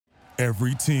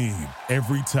Every team,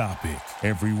 every topic,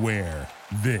 everywhere.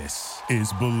 This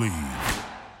is Believe.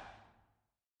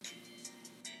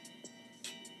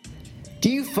 Do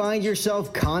you find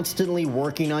yourself constantly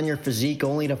working on your physique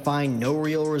only to find no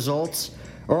real results?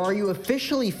 Or are you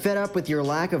officially fed up with your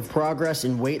lack of progress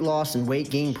in weight loss and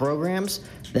weight gain programs?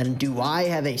 Then do I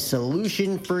have a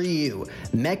solution for you.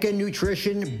 Mecca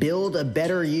Nutrition, build a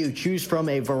better you. Choose from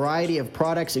a variety of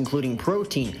products including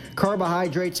protein,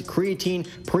 carbohydrates, creatine,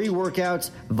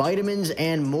 pre-workouts, vitamins,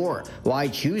 and more. Why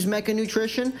choose Mecca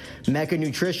Nutrition? Mecca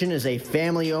Nutrition is a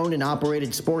family-owned and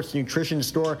operated sports nutrition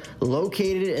store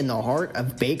located in the heart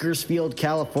of Bakersfield,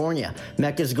 California.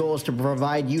 Mecca's goal is to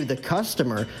provide you, the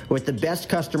customer, with the best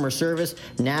customer service,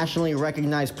 nationally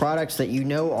recognized products that you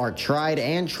know are tried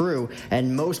and true,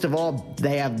 and most of all,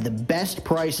 they have the best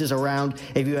prices around.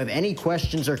 If you have any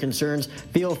questions or concerns,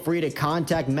 feel free to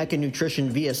contact Mecca Nutrition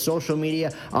via social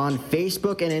media on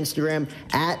Facebook and Instagram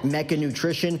at Mecca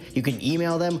Nutrition. You can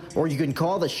email them or you can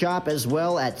call the shop as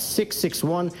well at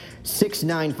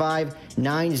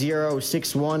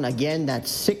 661-695-9061. Again,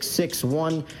 that's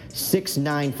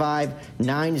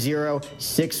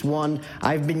 661-695-9061.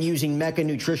 I've been using Mecca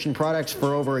Nutrition products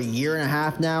for over a year and a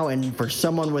half now, and for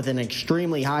someone with an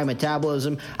extremely high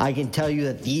metabolism, I can tell you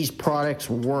that these products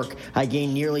work. I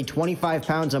gained nearly 25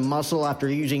 pounds of muscle after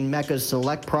using Mecca's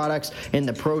select products in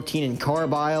the protein and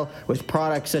carb aisle, with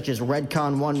products such as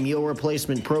Redcon 1 meal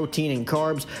replacement protein and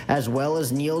carbs, as well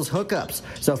as Neil's hookups.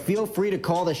 So feel free to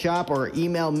call the shop or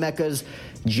email Mecca's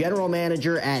general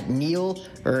manager at Neil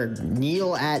at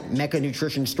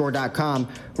meccanutritionstore.com.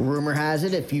 Rumor has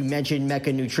it, if you mention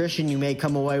Mecca Nutrition, you may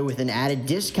come away with an added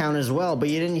discount as well, but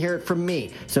you didn't hear it from me.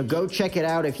 So go check it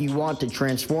out if you want to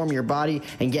transform your body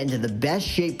and get into the best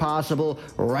shape possible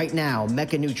right now.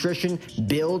 Mecca Nutrition,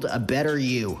 build a better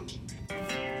you.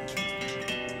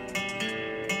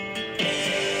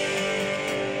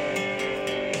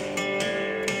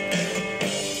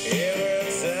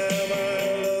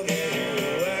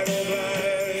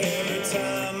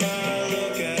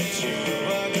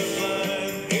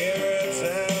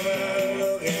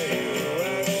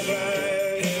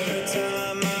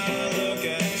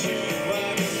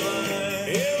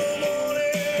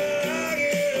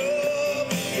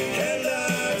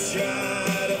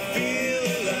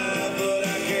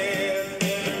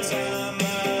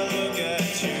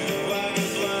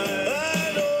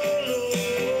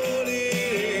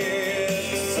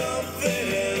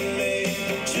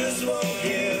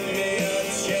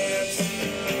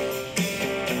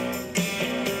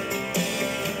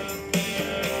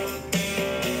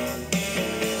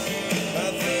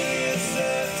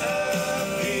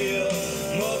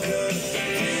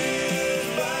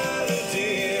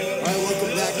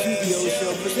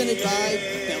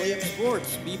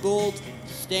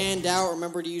 Stand out.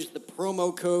 Remember to use the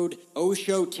promo code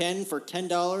OSHO10 for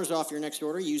 $10 off your next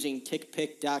order using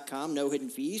tickpick.com. No hidden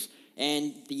fees.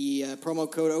 And the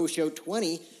promo code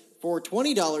OSHO20 for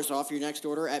 $20 off your next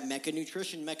order at Mecca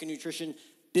Nutrition. Mecca Nutrition,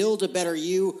 build a better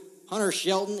you. Hunter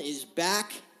Shelton is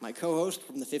back, my co-host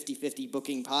from the 50/50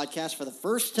 Booking Podcast, for the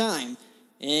first time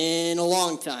in a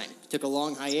long time. Took a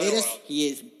long hiatus. He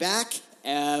is back.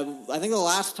 I think the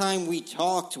last time we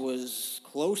talked was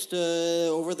close to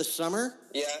over the summer.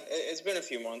 Yeah, it's been a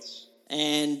few months.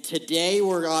 And today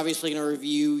we're obviously going to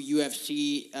review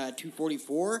UFC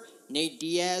 244. Nate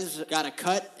Diaz got a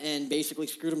cut and basically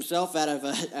screwed himself out of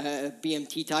a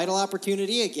BMT title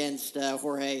opportunity against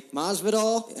Jorge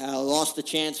Masvidal. Lost the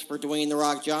chance for Dwayne "The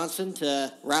Rock" Johnson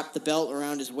to wrap the belt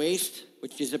around his waist,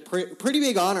 which is a pretty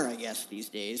big honor, I guess, these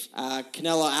days.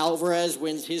 Canelo Alvarez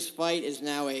wins his fight, is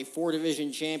now a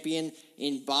 4-division champion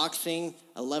in boxing,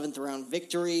 11th round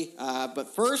victory.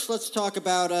 But first, let's talk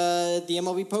about the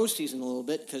MLB postseason a little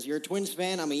bit, because you're a Twins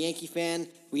fan, I'm a Yankee fan.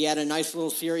 We had a nice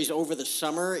little series over the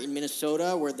summer in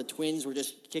Minnesota where the Twins were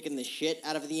just kicking the shit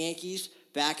out of the Yankees,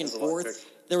 back and forth.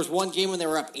 Electric. There was one game when they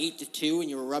were up 8-2, and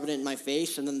you were rubbing it in my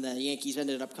face, and then the Yankees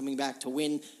ended up coming back to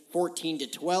win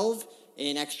 14-12.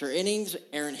 In extra innings,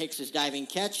 Aaron Hicks' diving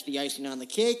catch, the icing on the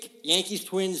cake.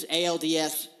 Yankees-Twins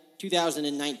ALDS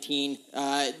 2019.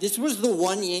 This was the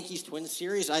one Yankees-Twins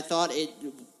series I thought it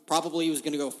probably was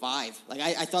going to go 5. Like,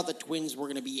 I thought the Twins were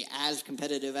going to be as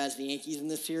competitive as the Yankees in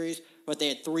this series, but they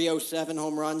had 307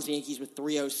 home runs, the Yankees with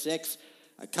 306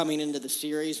 coming into the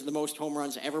series, the most home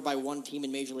runs ever by one team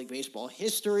in Major League Baseball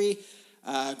history.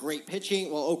 Great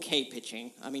pitching. Well, okay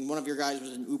pitching. I mean, one of your guys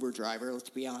was an Uber driver, let's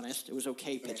be honest. It was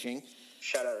okay pitching.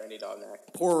 Shout out Randy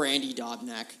Dobnak. Poor Randy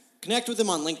Dobnak. Connect with him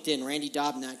on LinkedIn, Randy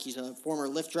Dobnak. He's a former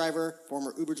Lyft driver,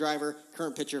 former Uber driver,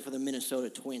 current pitcher for the Minnesota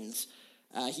Twins.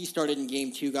 He started in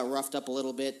Game 2, got roughed up a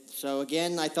little bit. So,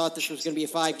 again, I thought this was going to be a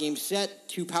 5-game set.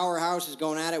 2 powerhouses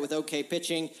going at it with okay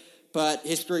pitching. But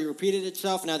history repeated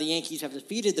itself. Now the Yankees have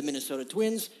defeated the Minnesota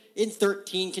Twins in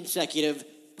 13 consecutive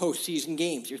postseason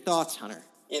games. Your thoughts, Hunter?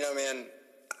 You know, man,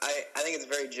 I think it's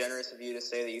very generous of you to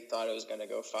say that you thought it was going to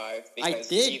go 5. Because I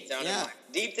did,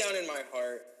 deep down in my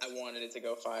heart, I wanted it to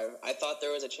go 5. I thought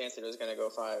there was a chance that it was going to go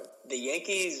 5. The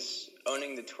Yankees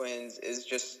owning the Twins is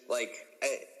just, like,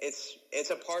 it's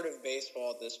a part of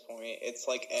baseball at this point. It's,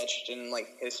 like, etched in,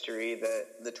 like, history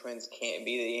that the Twins can't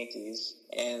be the Yankees.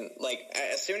 And, like,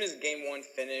 as soon as Game 1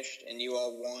 finished and you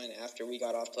all won after we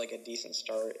got off to, like, a decent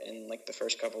start in, like, the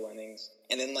first couple innings,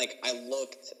 and then, like, I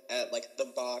looked at, like,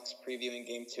 the box previewing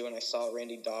Game 2 and I saw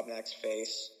Randy Dobnak's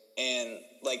face, and,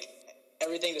 like,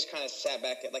 everything just kind of sat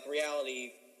back at, like,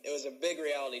 reality. It was a big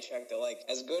reality check that, like,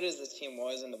 as good as this team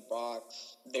was in the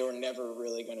box, they were never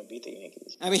really going to beat the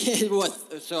Yankees. I mean,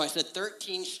 so I said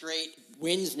 13 straight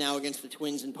wins now against the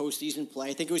Twins in postseason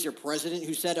play. I think it was your president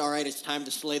who said, all right, it's time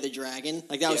to slay the dragon.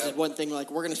 Like, that was his one thing,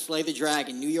 like, we're going to slay the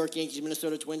dragon. New York Yankees,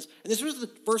 Minnesota Twins. And this was the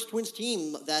first Twins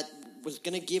team that was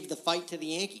going to give the fight to the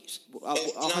Yankees.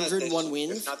 101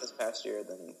 wins. It's not this past year,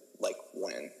 then, like,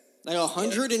 when? Like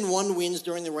 101 wins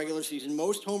during the regular season,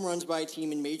 most home runs by a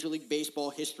team in Major League Baseball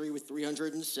history with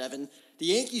 307. The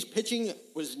Yankees' pitching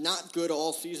was not good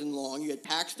all season long. You had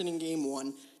Paxton in Game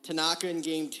 1, Tanaka in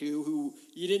Game 2, who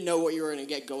you didn't know what you were going to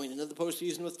get going into the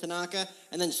postseason with Tanaka,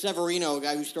 and then Severino, a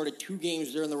guy who started 2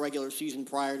 games during the regular season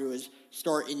prior to his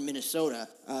start in Minnesota.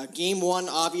 Game 1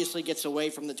 obviously gets away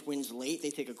from the Twins late. They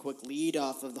take a quick lead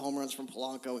off of the home runs from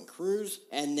Polanco and Cruz,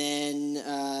 and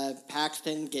then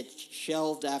Paxton gets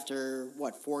shelved after,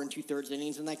 4 2/3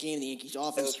 innings in that game. The Yankees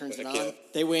offense turns it on.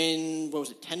 They win,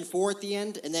 10-4 at the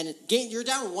end, and then you're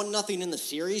down 1-0 in the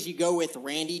series. You go with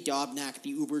Randy Dobnak, the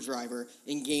Uber driver,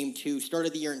 in Game 2.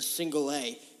 Started the year in Single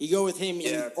A. You go with him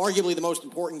in arguably the most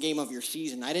important game of your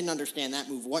season. I didn't understand that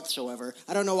move whatsoever.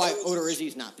 I don't know why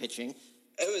Odorizzi's not pitching.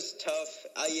 It was tough.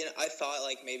 I thought,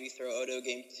 like, maybe throw Odo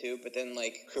Game 2, but then,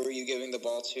 like, who are you giving the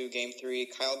ball to Game 3?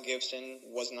 Kyle Gibson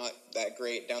was not that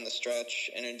great down the stretch,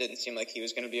 and it didn't seem like he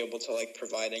was going to be able to, like,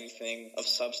 provide anything of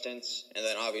substance. And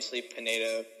then, obviously,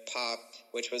 Pineda popped,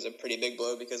 which was a pretty big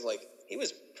blow because, like, he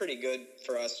was pretty good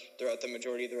for us throughout the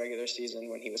majority of the regular season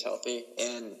when he was healthy.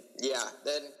 And,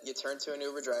 then you turn to an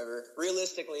Uber driver.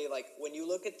 Realistically, like, when you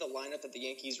look at the lineup that the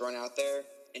Yankees run out there,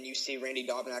 and you see Randy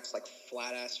Dobnak's, like,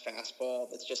 flat-ass fastball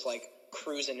that's just, like,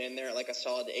 cruising in there at, like, a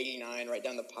solid 89 right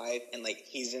down the pipe, and, like,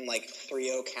 he's in, like,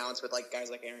 3-0 counts with, like, guys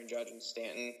like Aaron Judge and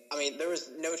Stanton. I mean, there was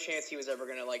no chance he was ever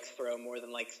going to, like, throw more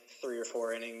than, like, 3 or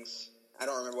 4 innings. I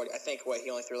don't remember he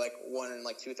only threw, like, 1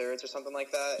 2/3 or something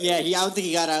like that. Yeah, I don't think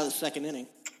he got out of the second inning.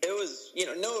 It was,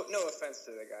 no offense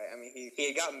to the guy. I mean, he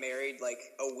had got married, like,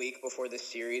 a week before the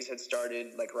series had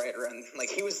started, like, right around, like,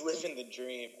 he was living the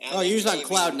dream. And he was on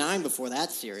cloud 9 before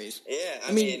that series. Yeah,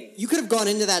 I mean, you could have gone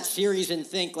into that series and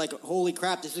think, like, holy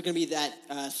crap, this is going to be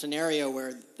that scenario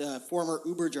where the former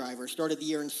Uber driver started the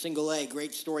year in Single A.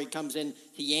 Great story, comes in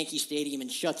to Yankee Stadium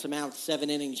and shuts him out 7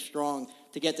 innings strong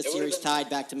to get the series tied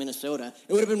back to Minnesota.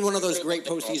 It would have been one of those great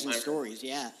postseason stories,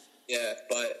 Yeah,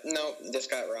 but no, this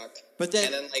got rocked. And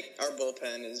then, like, our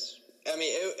bullpen is, I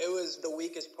mean, it was the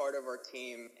weakest part of our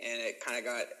team, and it kind of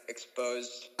got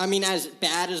exposed. I mean, as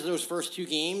bad as those first 2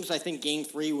 games, I think Game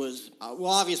 3 was,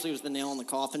 obviously it was the nail in the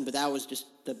coffin, but that was just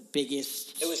the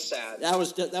biggest. It was sad. That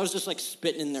was just like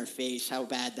spitting in their face how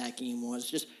bad that game was.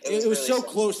 Just it was really so sad.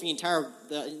 close the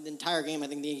entire game. I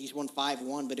think the Yankees won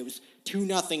 5-1, but it was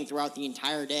 2-0 throughout the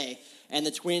entire day. And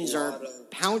the Twins are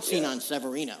pouncing on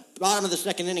Severino. Bottom of the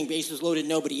second inning, bases loaded,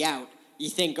 nobody out. You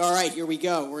think, all right, here we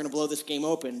go. We're going to blow this game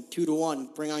open.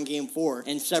 2-1, bring on Game 4.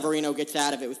 And Severino gets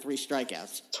out of it with 3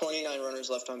 strikeouts. 29 runners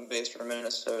left on base for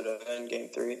Minnesota in Game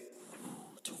 3.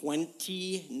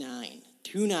 29.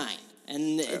 2-9.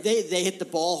 And they hit the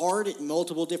ball hard at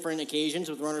multiple different occasions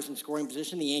with runners in scoring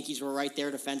position. The Yankees were right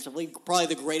there defensively. Probably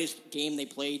the greatest game they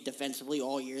played defensively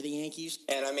all year, the Yankees.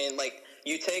 And, I mean, like,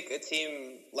 you take a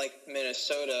team like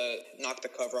Minnesota, knock the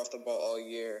cover off the ball all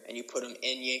year, and you put them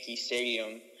in Yankee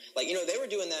Stadium. Like, they were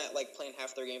doing that, like, playing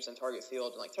half their games in Target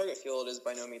Field. And, like, Target Field is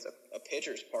by no means a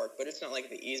pitcher's park, but it's not, like,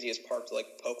 the easiest park to,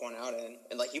 like, poke one out in.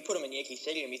 And, like, you put them in Yankee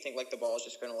Stadium, you think, like, the ball is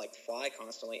just going to, like, fly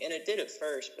constantly. And it did at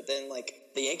first, but then,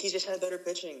 like, the Yankees just had better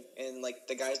pitching. And, like,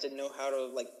 the guys didn't know how to,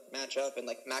 like, match up. And,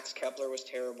 like, Max Kepler was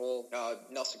terrible.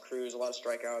 Nelson Cruz, a lot of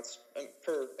strikeouts,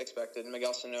 per expected.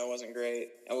 Miguel Sano wasn't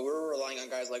great. And we were relying on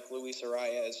guys like Luis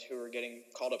Arias, who were getting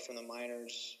called up from the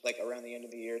minors, like, around the end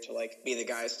of the year to, like, be the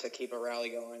guys to keep a rally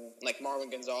going. Like,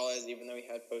 Marwin Gonzalez, even though he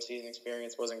had postseason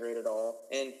experience, wasn't great at all.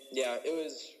 And, yeah, it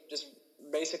was just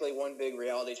basically one big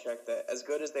reality check that as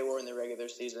good as they were in the regular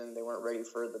season, they weren't ready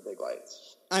for the big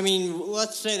lights. I mean,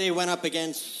 let's say they went up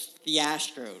against the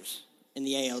Astros in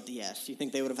the ALDS. Do you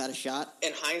think they would have had a shot?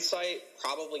 In hindsight,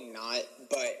 probably not.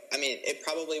 But, I mean, it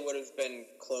probably would have been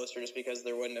closer just because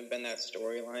there wouldn't have been that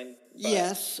storyline.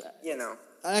 Yes. You know.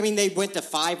 I mean, they went to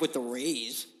 5 with the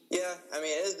Rays. Yeah, I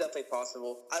mean, it is definitely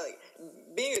possible.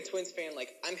 Being a Twins fan,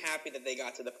 I'm happy that they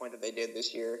got to the point that they did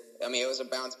this year. I mean, it was a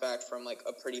bounce back from,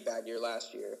 a pretty bad year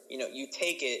last year. You know, you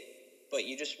take it, but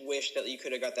you just wish that you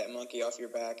could have got that monkey off your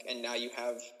back, and now you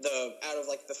have out of,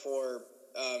 the 4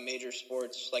 major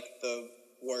sports, the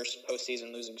worst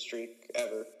postseason losing streak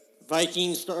ever.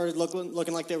 Vikings started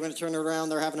looking like they were going to turn it around.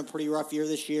 They're having a pretty rough year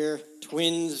this year.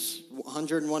 Twins,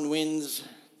 101 wins,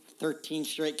 13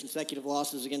 straight consecutive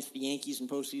losses against the Yankees in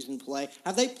postseason play.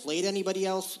 Have they played anybody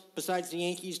else besides the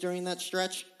Yankees during that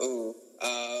stretch? Ooh.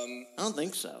 I don't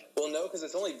think so. Well, no, because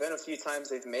it's only been a few times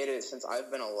they've made it since I've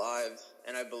been alive,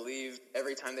 and I believe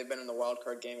every time they've been in the wild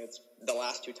card game, it's the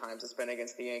last 2 times it's been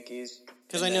against the Yankees.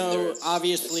 Because I know,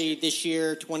 obviously, this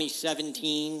year,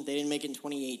 2017, they didn't make it in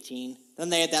 2018. Then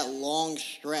they had that long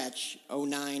stretch,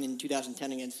 2009 and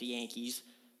 2010 against the Yankees.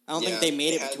 I don't think they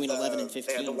made it between 11 and 15.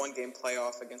 They had the one-game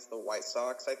playoff against the White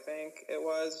Sox, I think it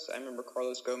was. I remember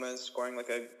Carlos Gomez scoring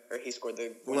he scored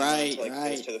the right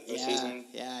to the postseason.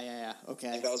 Yeah. Okay.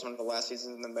 I think that was one of the last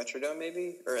seasons in the Metrodome,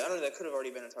 maybe? Or I don't know, that could have already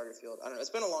been a Target Field. I don't know.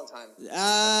 It's been a long time.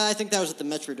 I think that was at the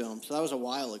Metrodome, so that was a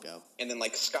while ago. And then,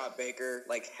 Scott Baker,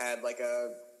 had,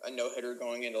 a no-hitter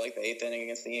going into, the 8th inning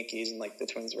against the Yankees, and, the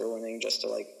Twins were winning just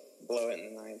to, blow it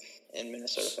in the 9th in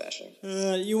Minnesota fashion.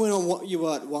 You went on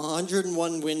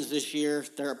 101 wins this year.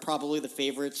 They're probably the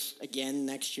favorites again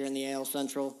next year in the AL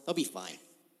Central. They'll be fine.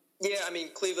 Yeah, I mean,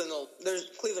 Cleveland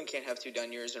can't have 2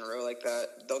 down years in a row like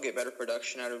that. They'll get better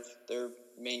production out of their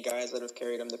main guys that have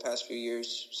carried them the past few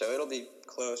years. So it'll be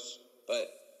close,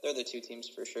 but they're the 2 teams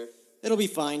for sure. It'll be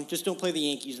fine. Just don't play the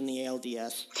Yankees in the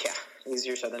ALDS. Yeah,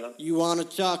 easier said than done. You want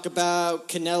to talk about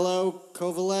Canelo,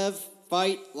 Kovalev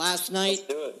fight last night?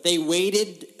 Let's do it. They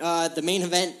waited the main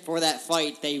event for that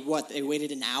fight. They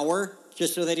waited an hour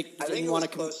just so they didn't want to. I think it was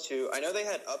close to. I know they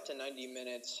had up to 90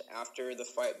 minutes after the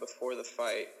fight, before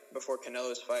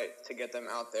Canelo's fight, to get them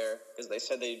out there because they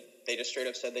said they just straight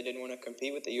up said they didn't want to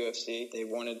compete with the UFC. They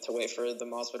wanted to wait for the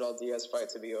Masvidal-Diaz fight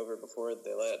to be over before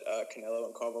they let Canelo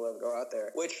and Kovalev go out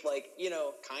there. Which,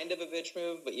 kind of a bitch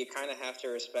move, but you kind of have to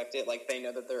respect it. They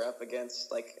know that they're up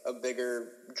against a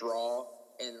bigger draw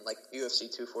in UFC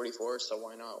 244, so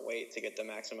why not wait to get the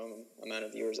maximum amount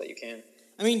of viewers that you can?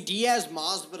 I mean,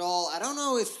 Diaz-Masvidal, I don't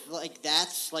know if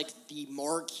that's the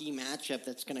marquee matchup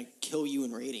that's going to kill you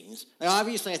in ratings.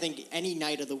 Obviously, I think any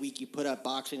night of the week you put up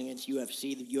boxing against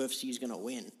UFC, the UFC is going to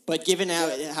win. But given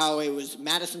how it was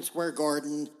Madison Square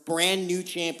Garden, brand new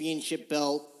championship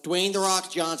belt, Dwayne "The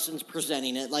Rock" Johnson's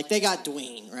presenting it. They got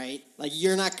Dwayne, right?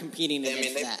 You're not competing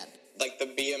against that. The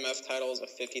BMF title is a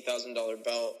 $50,000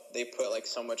 belt. They put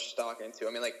so much stock into.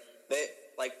 I mean,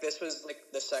 this was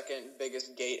the second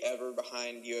biggest gate ever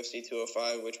behind UFC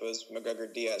 205, which was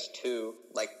McGregor Diaz 2.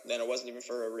 Then it wasn't even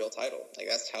for a real title.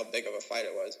 That's how big of a fight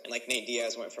it was. And Nate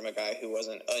Diaz went from a guy who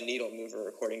wasn't a needle mover,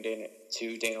 according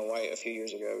to Dana White a few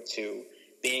years ago, to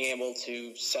being able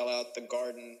to sell out the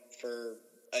Garden for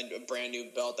a brand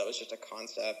new belt that was just a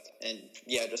concept. And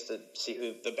just to see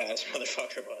who the baddest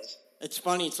motherfucker was. It's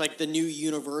funny. It's the new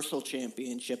Universal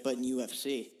Championship, but in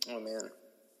UFC. Oh, man.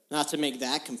 Not to make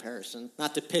that comparison.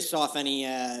 Not to piss off any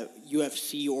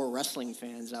UFC or wrestling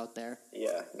fans out there.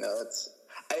 Yeah, no,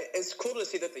 it's cool to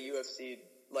see that the UFC,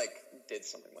 did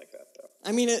something like that, though.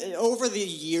 I mean, over the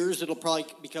years, it'll probably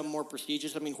become more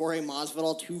prestigious. I mean, Jorge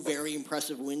Masvidal, 2 very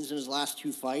impressive wins in his last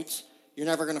 2 fights. You're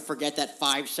never going to forget that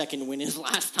 5-second win his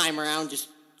last time around, just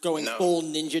going full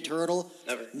Ninja Turtle,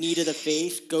 never. Knee to the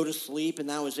face, go to sleep, and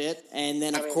that was it. And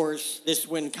then, of course, this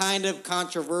win kind of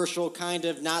controversial, kind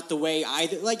of not the way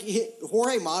either.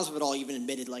 Jorge Masvidal even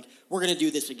admitted, we're going to do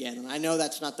this again. And I know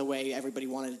that's not the way everybody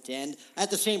wanted it to end.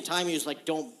 At the same time, he was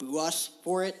don't boo us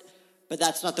for it. But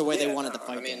that's not the way they wanted the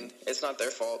fight to end. It's not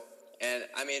their fault. And,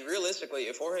 realistically,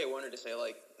 if Jorge wanted to say,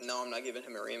 no, I'm not giving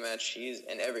him a rematch, he's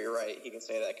in every right. He can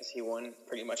say that because he won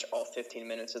pretty much all 15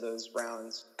 minutes of those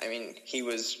rounds. He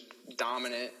was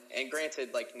dominant. And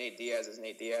granted, Nate Diaz is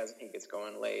Nate Diaz, and he gets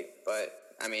going late. But,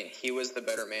 he was the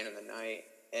better man in the night.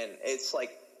 And it's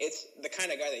the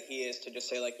kind of guy that he is to just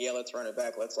say, let's run it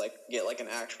back. Let's, get, an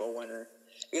actual winner.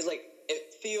 Because,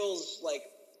 it feels,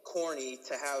 corny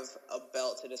to have a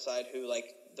belt to decide who,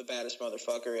 the baddest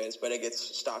motherfucker is, but it gets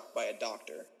stopped by a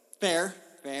doctor. Fair.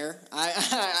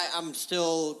 I'm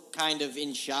still kind of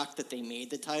in shock that they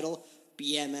made the title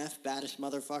BMF, baddest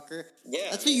motherfucker. Yeah.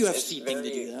 That's a UFC thing to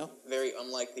do, though. Very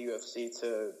unlike the UFC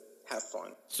to have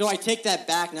fun. So I take that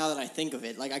back now that I think of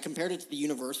it. Like, I compared it to the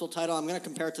Universal title. I'm going to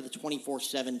compare it to the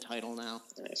 24/7 title now.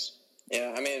 Nice.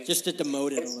 Yeah, I mean... Just to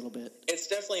demote it a little bit. It's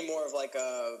definitely more of like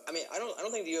a... I mean, I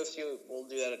don't think the UFC will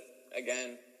do that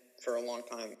again for a long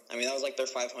time. I mean, that was like their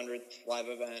 500th live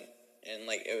event, and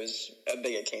like it was a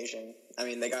big occasion. I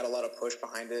mean, they got a lot of push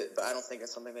behind it, but I don't think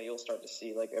it's something that you'll start to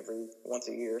see like once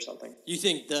a year or something. Do you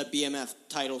think the BMF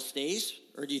title stays,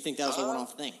 or do you think that was a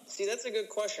one-off thing? See, that's a good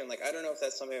question. Like, I don't know if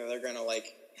that's something that they're going to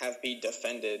like have be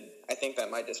defended. I think that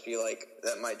might just be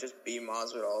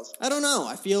Masvidal's. I don't know.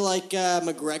 I feel like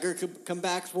McGregor could come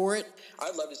back for it.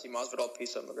 I'd love to see Masvidal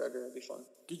piece up McGregor. It'd be fun.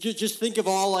 Just think of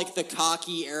all like the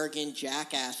cocky, arrogant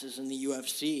jackasses in the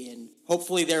UFC, and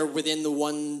hopefully they're within the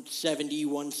 170,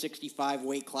 165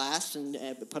 weight class, and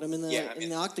put them in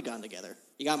the octagon together.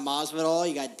 You got Masvidal,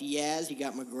 you got Diaz, you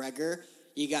got McGregor,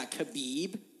 you got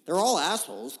Khabib. They're all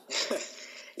assholes.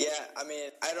 Yeah, I mean,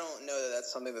 I don't know that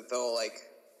that's something that they'll like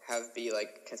have be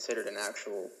like considered an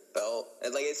actual belt.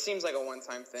 Like, it seems like a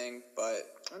one-time thing, but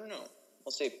I don't know.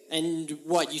 We'll see. And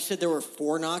what, you said there were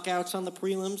 4 knockouts on the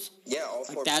prelims? Yeah, all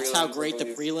 4 like, that's prelims, how great the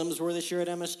prelims were this year at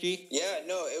MSG? Yeah,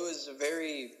 no, it was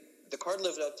the card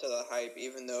lived up to the hype,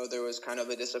 even though there was kind of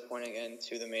a disappointing end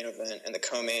to the main event, and the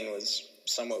co-main was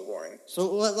somewhat boring.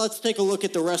 So let's take a look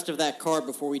at the rest of that card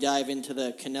before we dive into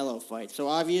the Canelo fight. So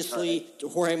obviously,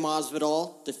 Jorge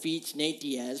Masvidal defeats Nate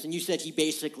Diaz, and you said he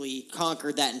basically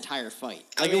conquered that entire fight.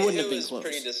 Like, it wouldn't have been close. It was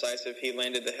pretty decisive. He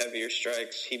landed the heavier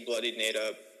strikes. He bloodied Nate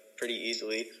up pretty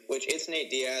easily, which it's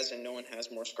Nate Diaz, and no one has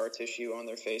more scar tissue on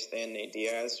their face than Nate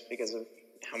Diaz because of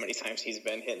how many times he's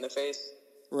been hit in the face.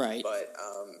 Right. But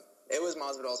it was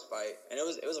Masvidal's fight, and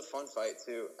it was a fun fight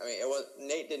too. I mean,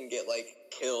 Nate didn't get like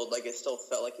killed, like it still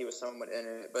felt like he was somewhat in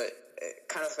it, but it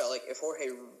kind of felt like if Jorge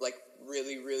like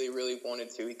really, really, really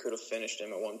wanted to, he could have finished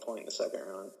him at one point in the second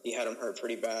round. He had him hurt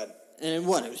pretty bad. And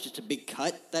what, it was just a big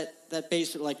cut that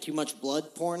basically, like, too much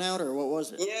blood pouring out, or what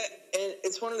was it? Yeah, and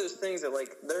it's one of those things that,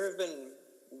 like, there have been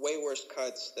way worse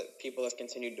cuts that people have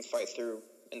continued to fight through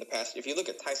in the past. If you look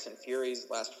at Tyson Fury's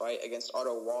last fight against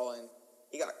Otto Wallen,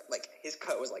 he got, like, his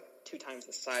cut was, like, 2 times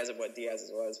the size of what Diaz's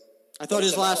was. I thought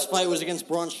his last fight was against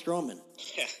Braun Strowman.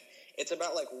 Yeah. It's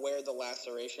about, like, where the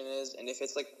laceration is, and if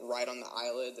it's, like, right on the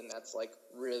eyelid, then that's, like,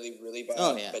 really, really bad.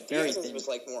 Oh, yeah. But Diaz's was,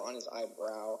 like, more on his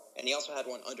eyebrow, and he also had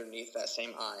one underneath that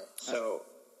same eye. So,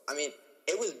 I mean,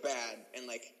 it was bad, and,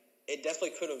 like, it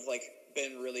definitely could have, like,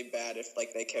 been really bad if,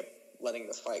 like, they kept letting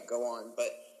the fight go on. But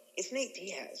it's Nate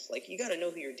Diaz. Like, you got to know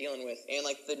who you're dealing with. And,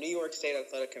 like, the New York State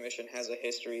Athletic Commission has a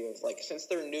history of, like, since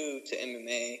they're new to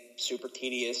MMA, super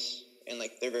tedious, and,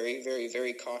 like, they're very, very,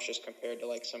 very cautious compared to,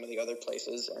 like, some of the other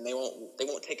places. And they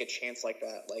won't take a chance like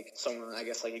that. Like, someone, I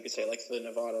guess, like, you could say, like, the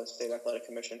Nevada State Athletic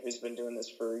Commission, who's been doing this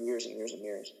for years and years and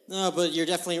years. No, but you're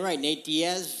definitely right. Nate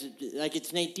Diaz, like,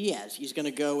 it's Nate Diaz. He's going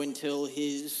to go until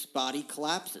his body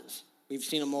collapses. We've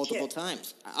seen him multiple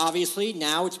times. Obviously,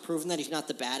 now it's proven that he's not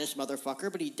the baddest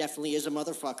motherfucker, but he definitely is a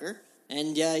motherfucker.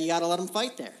 And you got to let him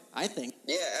fight there, I think.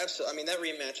 Yeah, absolutely. I mean, that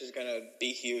rematch is going to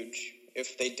be huge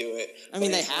if they do it. I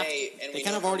mean, they have to. And they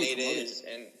kind of already promoted it.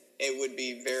 And it would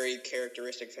be very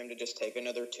characteristic for him to just take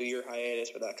another 2-year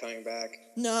hiatus without coming back.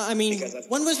 No, I mean,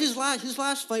 when was his last? His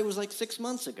last fight was like 6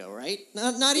 months ago, right?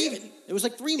 Not even. It was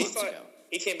like 3 months ago.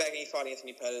 He came back and he fought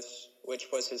Anthony Pettis, which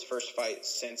was his first fight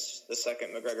since the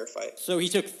second McGregor fight. So he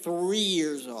took 3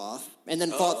 years off and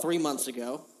then fought 3 months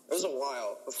ago. It was a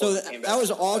while before he came back. That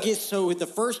was August. So the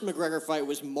first McGregor fight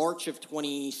was March of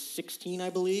 2016, I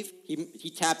believe.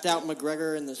 He tapped out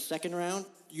McGregor in the second round.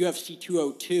 UFC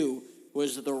 202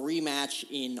 was the rematch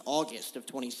in August of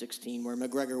 2016, where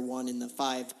McGregor won in the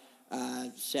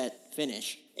 5-set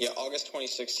finish. Yeah, August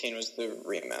 2016 was the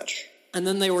rematch. And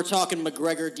then they were talking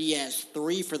McGregor-Diaz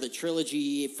 3 for the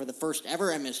trilogy for the first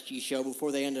ever MSG show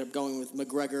before they ended up going with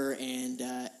McGregor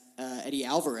and Eddie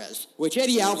Alvarez, which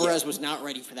Eddie Alvarez was not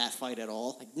ready for that fight at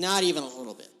all. Like, not even a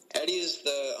little bit. Eddie is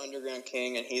the underground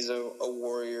king, and he's a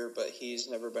warrior, but he's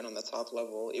never been on the top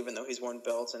level, even though he's won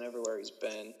belts and everywhere he's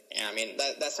been. And, I mean,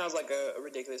 that sounds like a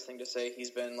ridiculous thing to say.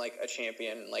 He's been, like, a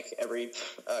champion in, like, every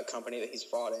company that he's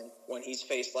fought in. When he's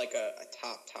faced, like, a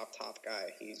top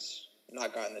guy, he's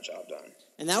not gotten the job done.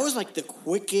 And that was like the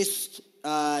quickest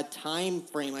time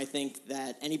frame, I think,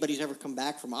 that anybody's ever come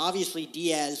back from. Obviously,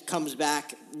 Diaz comes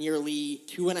back nearly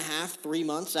 2.5, 3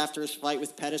 months after his fight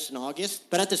with Pettis in August.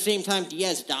 But at the same time,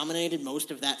 Diaz dominated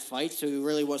most of that fight, so he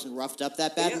really wasn't roughed up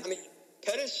that bad. Yeah, I mean,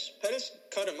 Pettis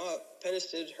cut him up.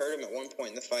 Pettis did hurt him at one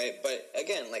point in the fight. But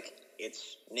again, like,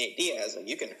 it's Nate Diaz. Like,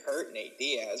 you can hurt Nate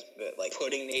Diaz, but, like,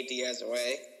 putting Nate Diaz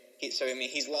away,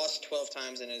 He's lost 12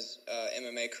 times in his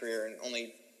MMA career, and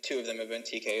only 2 of them have been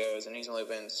TKOs, and he's only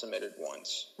been submitted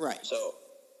once. Right. So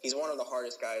he's one of the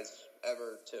hardest guys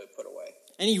ever to put away.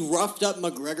 And he roughed up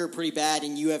McGregor pretty bad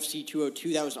in UFC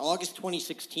 202. That was August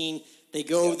 2016. They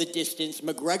go the distance.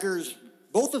 McGregor's,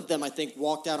 both of them, I think,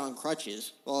 walked out on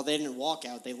crutches. Well, they didn't walk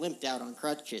out. They limped out on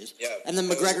crutches. Yeah. And then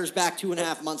McGregor's back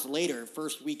 2.5 months later,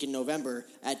 first week in November,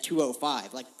 at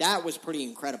 205. Like, that was pretty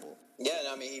incredible. Yeah, and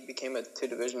I mean, he became a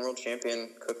 2-division world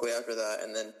champion quickly after that,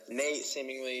 and then Nate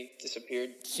seemingly disappeared.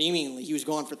 Seemingly. He was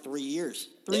gone for 3 years.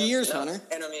 3 years, Hunter.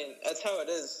 And I mean, that's how it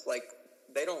is. Like,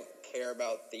 they don't care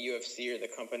about the UFC or the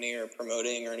company or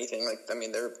promoting or anything. Like, I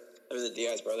mean, they're the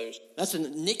Diaz brothers. That's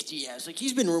Nick Diaz. Like,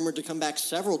 he's been rumored to come back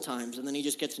several times, and then he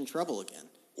just gets in trouble again.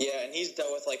 Yeah, and he's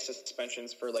dealt with, like,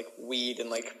 suspensions for, like, weed and,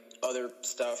 like, other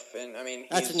stuff. And, I mean,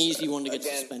 that's an easy one to get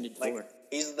suspended for.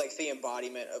 He's, like, the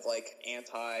embodiment of, like,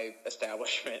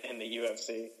 anti-establishment in the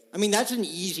UFC. I mean, that's an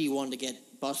easy one to get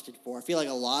busted for. I feel like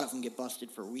a lot of them get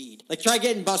busted for weed. Like, try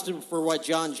getting busted for what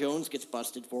John Jones gets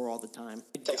busted for all the time.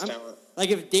 Takes talent. Like,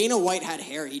 if Dana White had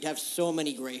hair, he'd have so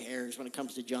many gray hairs when it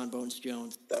comes to John Bones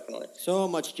Jones. Definitely. So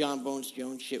much John Bones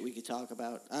Jones shit we could talk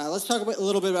about. Let's talk a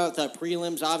little bit about the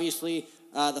prelims. Obviously,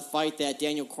 the fight that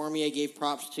Daniel Cormier gave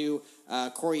props to,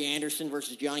 Corey Anderson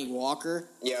versus Johnny Walker.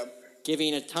 Yeah.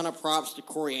 Giving a ton of props to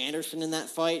Corey Anderson in that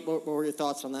fight. What were your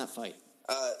thoughts on that fight?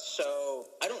 So,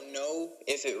 I don't know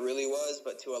if it really was,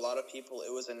 but to a lot of people,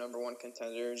 it was a number 1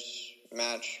 contenders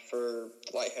match for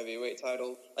the light heavyweight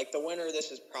title. Like, the winner of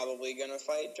this is probably going to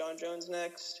fight John Jones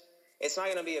next. It's not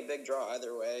going to be a big draw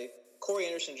either way. Corey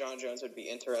Anderson, John Jones would be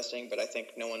interesting, but I think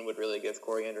no one would really give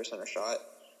Corey Anderson a shot.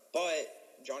 But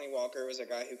Johnny Walker was a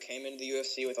guy who came into the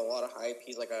UFC with a lot of hype.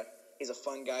 He's a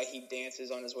fun guy. He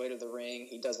dances on his way to the ring.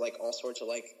 He does, like, all sorts of,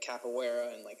 like,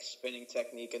 capoeira and, like, spinning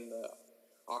technique in the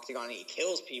octagon. And he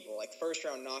kills people, like,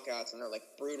 first-round knockouts, and they're,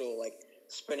 like, brutal, like,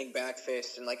 spinning back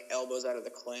fists and, like, elbows out of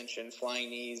the clinch and flying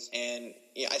knees. And,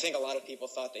 yeah, I think a lot of people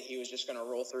thought that he was just going to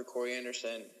roll through Corey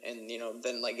Anderson and, you know,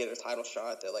 then, like, get a title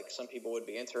shot that, like, some people would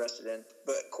be interested in.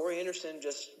 But Corey Anderson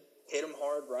just hit him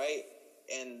hard right,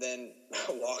 and then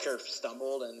Walker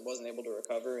stumbled and wasn't able to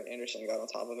recover, and Anderson got on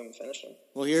top of him and finished him.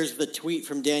 Well, here's the tweet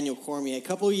from Daniel Cormier. A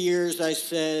couple of years, I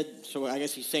said, so I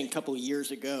guess he's saying a couple of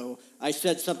years ago, I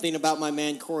said something about my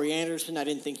man Corey Anderson. I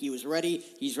didn't think he was ready.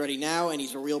 He's ready now, and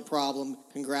he's a real problem.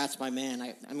 Congrats, my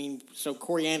man. I mean, so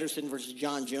Corey Anderson versus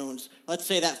John Jones. Let's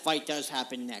say that fight does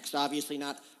happen next. Obviously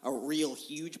not a real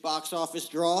huge box office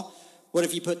draw. What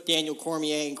if you put Daniel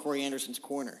Cormier in Corey Anderson's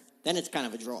corner? Then it's kind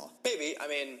of a draw. Maybe. I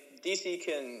mean,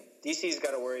 DC's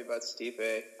got to worry about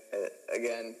Stipe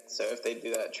again. So if they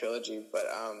do that trilogy, but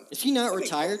is he not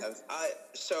retired?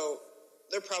 So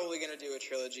they're probably going to do a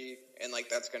trilogy, and like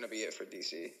that's going to be it for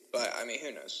DC. But I mean,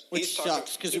 who knows? Which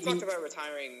sucks because he talked about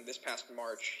retiring this past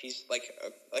March. He's like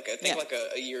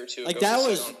a year or two. Like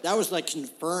ago that was like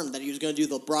confirmed that he was going to do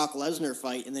the Brock Lesnar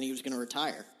fight, and then he was going to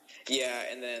retire. Yeah,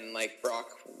 and then like Brock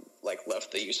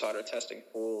left the USADA testing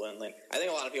pool, and like I think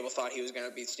a lot of people thought he was going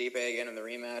to beat Stipe again in the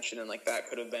rematch, and then like that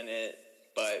could have been it.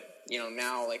 But you know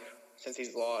now like since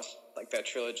he's lost, like that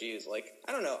trilogy is like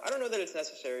I don't know that it's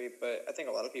necessary, but I think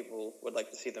a lot of people would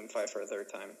like to see them fight for a third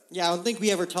time. Yeah, I don't think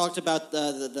we ever talked about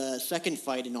the second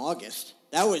fight in August.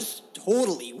 That was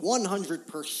totally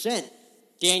 100%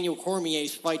 Daniel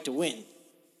Cormier's fight to win.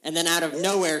 And then out of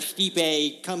nowhere,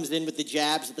 Stipe comes in with the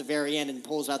jabs at the very end and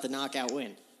pulls out the knockout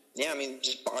win. Yeah, I mean,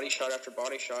 just body shot after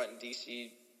body shot, and DC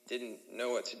didn't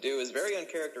know what to do. It was very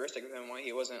uncharacteristic of him why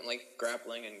he wasn't, like,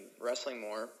 grappling and wrestling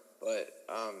more. But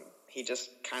he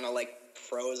just kind of, like,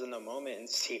 froze in the moment, and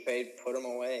Stipe put him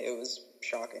away. It was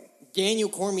shocking. Daniel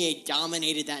Cormier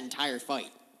dominated that entire fight.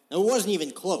 It wasn't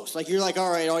even close. Like, you're like,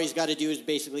 all right, all he's got to do is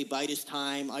basically bide his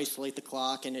time, isolate the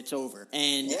clock, and it's over.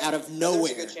 And out of nowhere...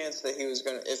 There's a good chance that he was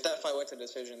going to... If that fight went to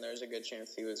decision, there's a good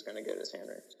chance he was going to get his hand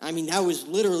raised. I mean, that was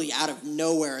literally out of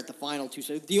nowhere at the final two.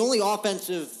 So the only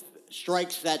offensive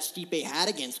strikes that Stipe had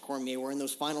against Cormier were in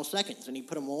those final seconds, and he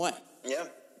put them away. Yeah,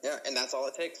 and that's all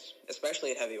it takes,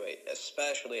 especially at heavyweight.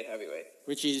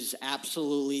 Which is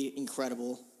absolutely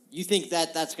incredible. You think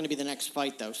that that's going to be the next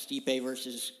fight, though, Stipe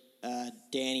versus...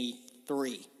 Danny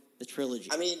 3, the trilogy.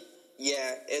 I mean,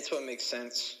 yeah, it's what makes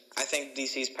sense. I think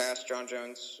DC's past John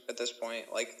Jones at this point.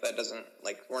 Like, that doesn't,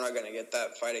 like, we're not going to get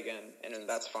that fight again, and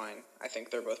that's fine. I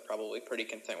think they're both probably pretty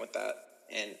content with that.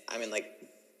 And, I mean, like,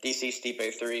 DC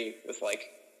Stipe 3 with, like,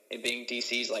 it being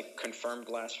DC's, like, confirmed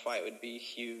last fight would be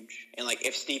huge. And, like,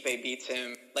 if Stipe beats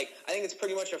him, like, I think it's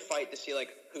pretty much a fight to see, like,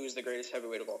 who's the greatest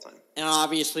heavyweight of all time. And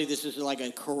obviously this is, like,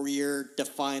 a career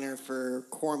definer for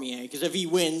Cormier. Because if he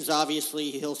wins,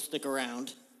 obviously he'll stick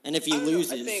around. And if he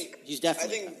loses, he's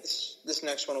definitely. I think this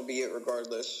next one will be it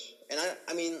regardless. And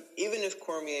I mean, even if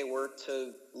Cormier were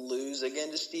to lose again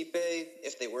to Stipe,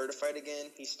 if they were to fight again,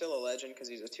 he's still a legend because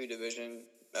he's a 2-division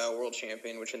world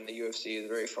champion, which in the UFC is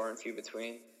very far and few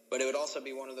between. But it would also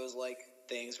be one of those like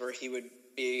things where he would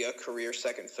be a career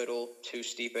second fiddle to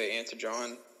Stipe and to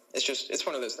John. It's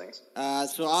one of those things.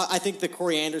 So I think the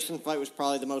Corey Anderson fight was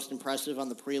probably the most impressive on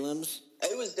the prelims.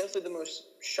 It was definitely the most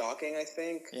shocking, I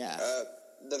think. Yeah.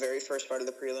 The very first fight of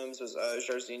the prelims was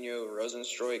Jairzinho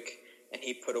Rozenstruik, and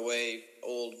he put away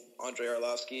old Andrei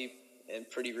Arlovski in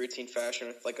pretty routine fashion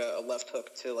with like a left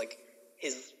hook to like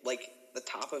his like the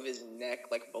top of his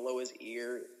neck, like below his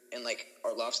ear, and like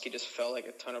Arlovski just fell like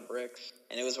a ton of bricks.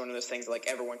 And it was one of those things like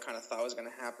everyone kind of thought was going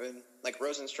to happen. Like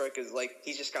Rozenstruik is like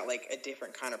he's just got like a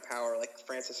different kind of power, like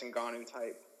Francis Ngannou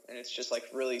type, and it's just like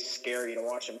really scary to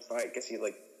watch him fight because he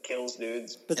like kills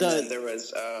dudes. But then there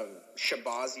was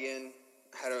Shabazian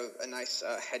had a nice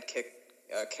head kick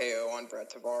KO on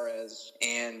Brett Tavares,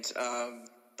 and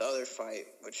the other fight,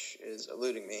 which is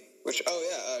eluding me,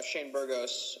 Shane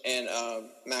Burgos and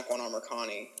Makwan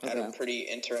Amirkhani had a pretty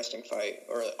interesting fight,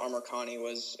 or Amirkhani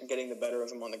was getting the better of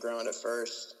him on the ground at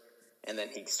first, and then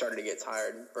he started to get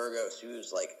tired, and Burgos, who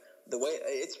was like, the way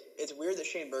it's weird that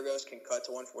Shane Burgos can cut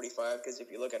to 145 because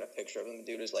if you look at a picture of him, the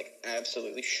dude is like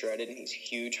absolutely shredded and he's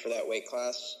huge for that weight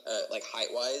class, like height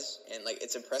wise, and like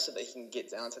it's impressive that he can get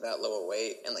down to that lower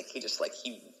weight and like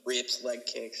he rips leg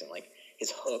kicks and like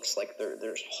his hooks like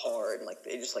they're hard and like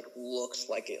it just like looks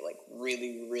like it like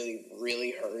really really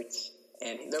really hurts.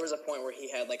 And there was a point where he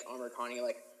had like Amirkhani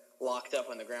like locked up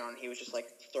on the ground. He was just like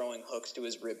throwing hooks to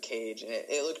his rib cage, and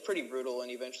it looked pretty brutal. And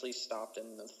eventually stopped him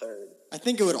in the third. I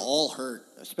think it would all hurt,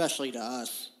 especially to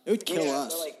us. It would kill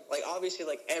us. Like obviously,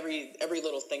 like every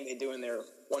little thing they do in there,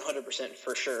 100%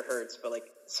 for sure hurts. But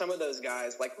like some of those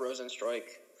guys, like Rozenstruik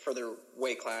for their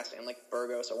weight class, and like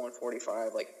Burgos at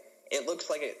 145, like it looks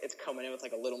like it's coming in with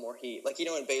like a little more heat. Like, you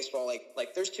know, in baseball,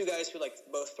 like there's two guys who like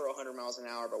both throw 100 miles an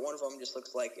hour, but one of them just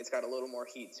looks like it's got a little more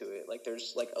heat to it. Like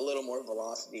there's like a little more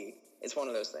velocity. It's one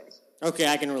of those things. Okay,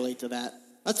 I can relate to that.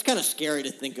 That's kind of scary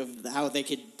to think of how they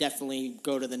could definitely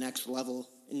go to the next level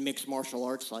in mixed martial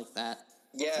arts like that.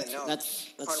 Yeah,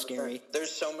 that's scary.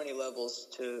 There's so many levels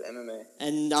to MMA.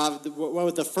 And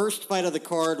the first fight of the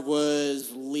card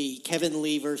was Kevin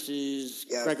Lee versus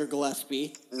Gregor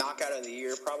Gillespie. Knockout of the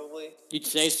year, probably. You'd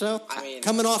say so? I mean,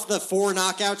 coming off the 4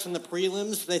 knockouts in the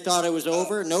prelims, they thought it was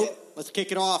over. Nope. Yeah. Let's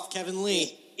kick it off. Kevin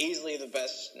Lee. Easily the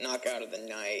best knockout of the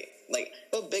night. Like,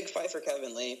 a big fight for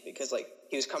Kevin Lee because, like,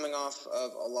 he was coming off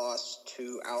of a loss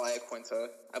to Al Iaquinta.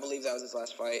 I believe that was his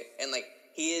last fight. And, like,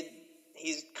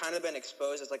 he's kind of been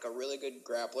exposed as like a really good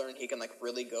grappler, and he can like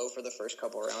really go for the first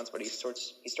couple of rounds, but he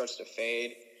starts to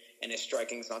fade, and his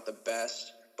striking's not the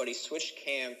best. But he switched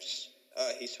camps.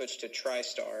 He switched to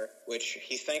TriStar, which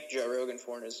he thanked Joe Rogan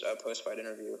for in his post-fight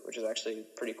interview, which is actually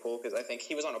pretty cool because I think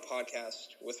he was on a podcast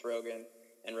with Rogan,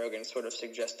 and Rogan sort of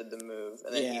suggested the move,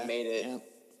 and then he made it,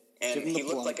 and he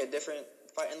looked like a different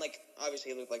fight, and like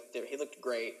obviously he looked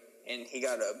great. And he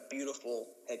got a beautiful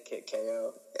head kick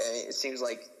KO. And it seems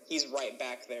like he's right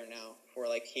back there now where,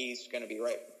 like, he's going to be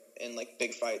right in, like,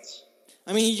 big fights.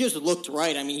 I mean, he just looked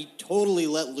right. I mean, he totally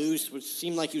let loose, which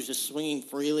seemed like he was just swinging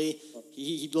freely.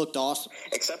 He looked awesome.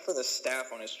 Except for the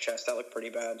staph on his chest. That looked pretty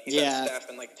bad. He's had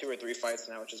staph in, like, 2 or 3 fights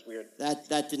now, which is weird.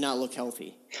 That did not look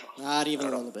healthy. Not even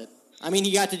a little bit. I mean,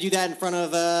 he got to do that in front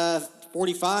of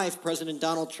 45, President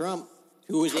Donald Trump,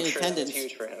 who was in attendance. That was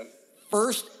huge for him.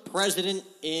 First president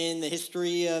in the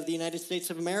history of the United States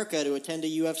of America to attend a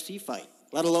UFC fight,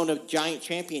 let alone a giant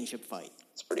championship fight.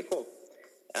 It's pretty cool.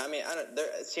 I mean,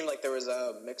 it seemed like there was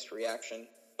a mixed reaction,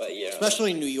 but yeah.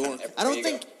 Especially in New York. I don't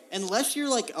think, unless you're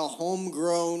like a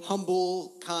homegrown,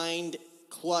 humble, kind,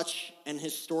 clutch, and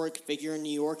historic figure in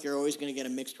New York, you're always going to get a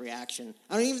mixed reaction.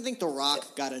 I don't even think The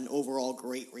Rock got an overall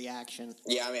great reaction.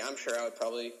 Yeah, I mean, I'm sure I would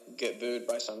probably get booed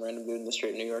by some random dude in the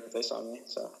street in New York if they saw me,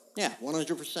 so. Yeah,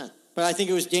 100%. But I think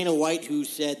it was Dana White who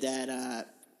said that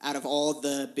out of all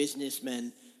the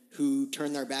businessmen who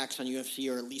turned their backs on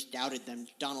UFC or at least doubted them,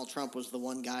 Donald Trump was the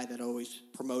one guy that always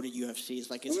promoted UFC. It's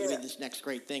like, it's going to be this next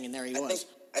great thing, and there he was.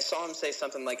 I saw him say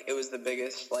something like it was the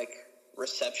biggest, like,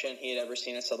 reception he had ever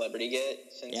seen a celebrity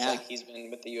get since, like, he's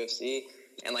been with the UFC.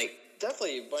 And, like,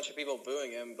 definitely a bunch of people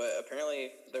booing him, but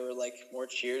apparently there were, like, more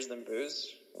cheers than boos,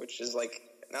 which is, like,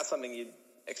 not something you'd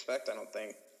expect, I don't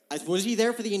think. Was he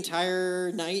there for the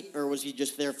entire night, or was he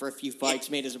just there for a few fights,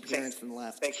 made his appearance, and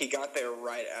left? I think he got there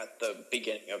right at the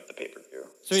beginning of the pay-per-view.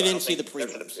 So he didn't see the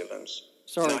prelims.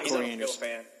 Sorry, Corey Anderson.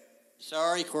 Fan.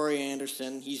 Sorry, Corey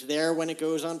Anderson. He's there when it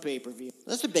goes on pay-per-view.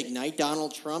 That's a big night.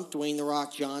 Donald Trump, Dwayne "The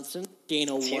Rock" Johnson,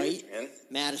 Dana It's White, huge, man.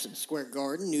 Madison Square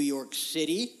Garden, New York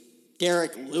City.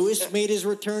 Derek Lewis made his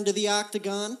return to the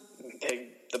octagon.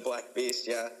 The Black Beast,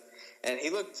 yeah. And he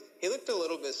looked a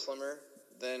little bit slimmer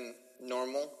than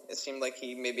normal. It seemed like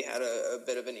he maybe had a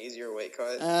bit of an easier weight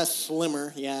cut.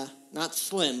 Slimmer, yeah. Not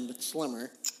slim, but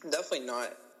slimmer. Definitely not.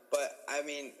 But, I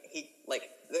mean,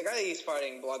 the guy that he's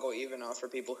fighting, Blago Ivanov, for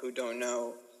people who don't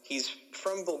know, he's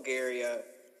from Bulgaria,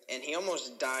 and he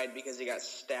almost died because he got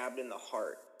stabbed in the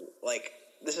heart. Like,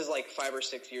 this is 5 or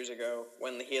 6 years ago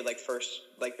when he had first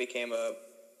became a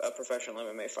professional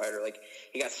MMA fighter.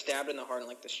 He got stabbed in the heart in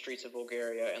the streets of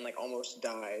Bulgaria and almost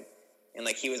died. And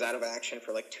he was out of action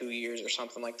for 2 years or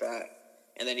something like that.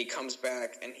 And then he comes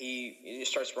back and he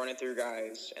starts running through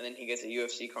guys, and then he gets a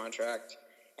UFC contract,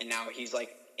 and now he's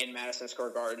in Madison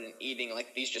Square Garden eating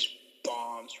these just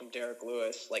bombs from Derek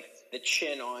Lewis. The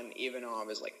chin on Ivanov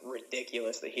is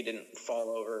ridiculous that he didn't fall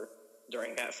over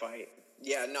during that fight.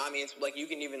 Yeah, no, I mean, it's you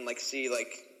can even see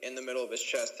in the middle of his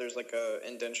chest there's a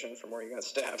indentation from where he got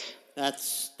stabbed.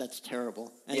 That's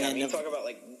terrible. And yeah, then I mean, you talk about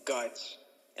guts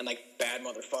and bad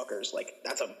motherfuckers.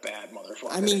 That's a bad motherfucker.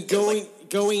 I mean,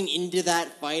 going into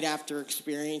that fight after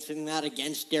experiencing that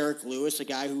against Derek Lewis, a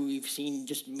guy who we've seen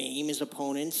just maim his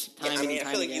opponents time and time again.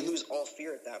 I feel you lose all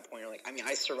fear at that point.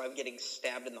 I survived getting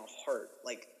stabbed in the heart.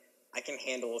 I can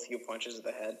handle a few punches to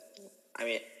the head. I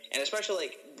mean, and especially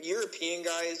European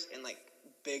guys and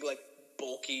big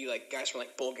bulky guys from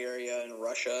Bulgaria and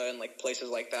Russia and places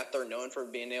like that. They're known for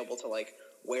being able to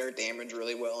wear damage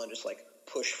really well and just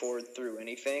push forward through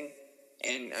anything.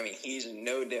 And I mean, he's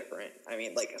no different. I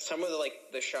mean, some of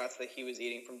the shots that he was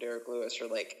eating from Derek Lewis are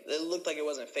it looked like it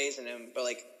wasn't phasing him,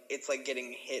 but it's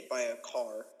getting hit by a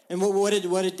car. And what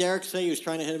did Derek say? He was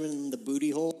trying to hit him in the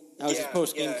booty hole. That was his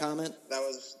post-game comment. That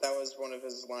was one of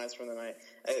his lines from the night.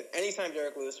 Anytime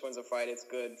Derek Lewis wins a fight, it's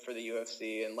good for the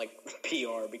UFC and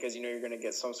PR because you're going to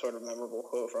get some sort of memorable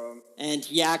quote from him. And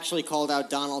he actually called out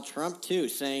Donald Trump too,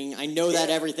 saying, "I know that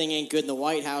everything ain't good in the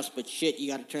White House, but shit,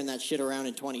 you got to turn that shit around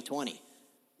in 2020."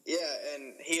 Yeah,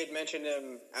 and he had mentioned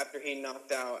him after he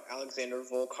knocked out Alexander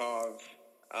Volkov,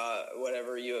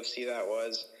 whatever UFC that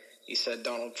was. He said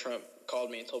Donald Trump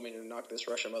called me and told me to knock this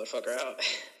Russian motherfucker out,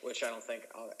 which I don't think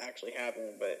actually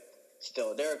happened, but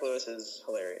still, Derek Lewis is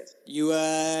hilarious. You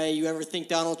ever think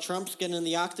Donald Trump's getting in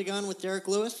the octagon with Derek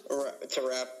Lewis? Or to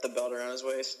wrap the belt around his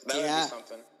waist? That would be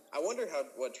something. I wonder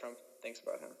what Trump thinks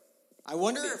about him. I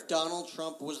wonder if Donald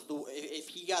Trump if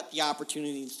he got the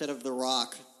opportunity instead of The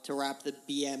Rock to wrap the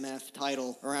BMF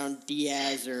title around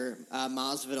Diaz or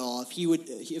Masvidal,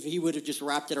 if he would have just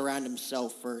wrapped it around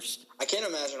himself first. I can't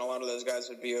imagine a lot of those guys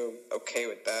would be okay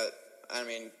with that. I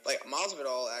mean,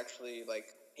 Masvidal actually,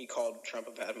 he called Trump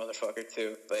a bad motherfucker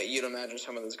too, but you'd imagine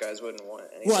some of those guys wouldn't want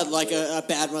it. What, a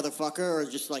bad motherfucker, or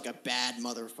just a bad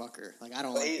motherfucker? I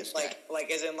don't like this guy.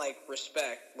 As in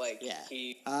respect.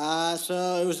 Yeah.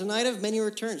 So it was a night of many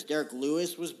returns. Derek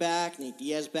Lewis was back. Nate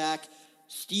Diaz back.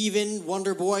 Stephen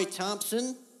Wonderboy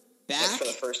Thompson back. That's for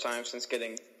the first time since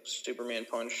getting Superman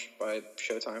punched by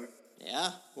Showtime.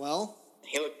 Yeah, well.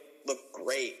 He looked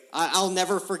great. I'll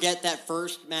never forget that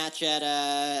first match at,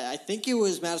 I think it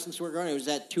was Madison Square Garden. It was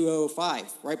at 205,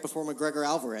 right before McGregor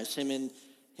Alvarez, him and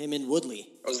Woodley.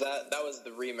 That was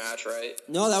the rematch, right?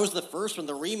 No, that was the first one.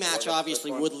 The rematch,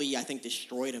 obviously, Woodley, I think,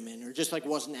 destroyed him in, or just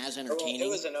wasn't as entertaining. Well,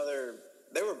 it was another.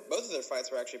 Both of their fights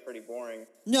were actually pretty boring.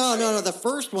 No. The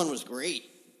first one was great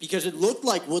because it looked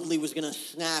like Woodley was going to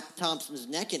snap Thompson's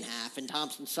neck in half, and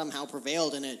Thompson somehow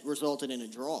prevailed, and it resulted in a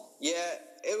draw. Yeah,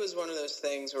 it was one of those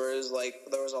things where it was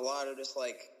there was a lot of just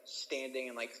standing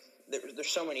and there's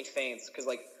so many feints because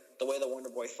the way the Wonder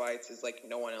Boy fights is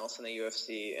no one else in the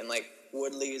UFC, and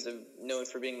Woodley is known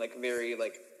for being very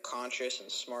conscious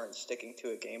and smart and sticking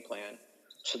to a game plan.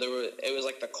 So it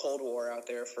was the Cold War out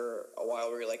there for a while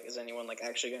where you're is anyone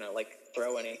actually going to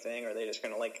throw anything, or are they just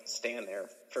going to stand there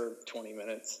for 20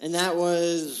 minutes? And that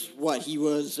was what he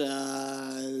was,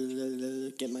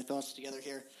 getting my thoughts together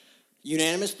here.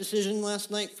 Unanimous decision last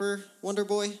night for Wonder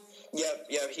Boy?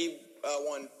 Yeah, he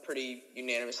won pretty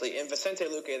unanimously. And Vicente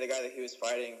Luque, the guy that he was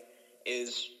fighting,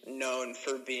 is known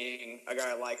for being a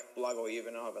guy like Blago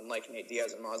Ivanov and Nate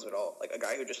Diaz and Masvidal, a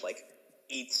guy who just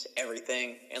eats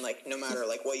everything, and no matter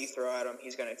what you throw at him,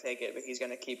 he's going to take it, but he's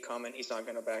going to keep coming. He's not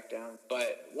going to back down.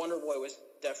 But Wonder Boy was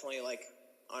definitely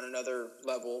on another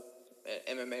level,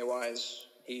 MMA wise.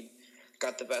 He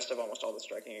got the best of almost all the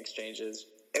striking exchanges.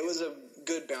 It was a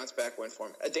good bounce back win for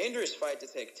him. A dangerous fight to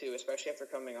take too, especially after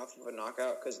coming off of a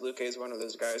knockout, because Luque is one of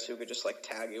those guys who could just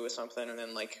tag you with something and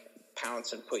then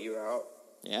pounce and put you out.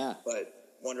 Yeah. But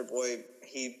Wonder Boy,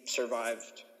 he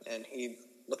survived and he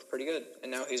looked pretty good,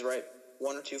 and now he's right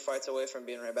 1 or 2 fights away from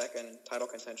being right back in title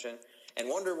contention. And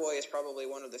Wonder Boy is probably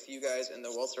one of the few guys in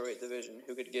the welterweight division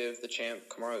who could give the champ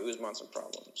Kamaru Usman some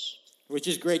problems. Which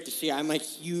is great to see. I'm a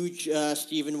huge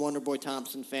Stephen Wonderboy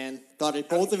Thompson fan.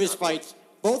 Both of his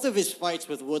fights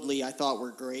with Woodley, I thought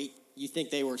were great. You think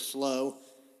they were slow,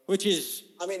 which is.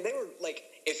 I mean, they were like,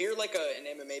 if you're like an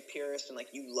MMA purist and like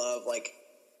you love like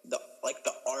the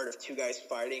art of two guys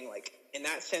fighting, like in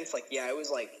that sense, like yeah, it was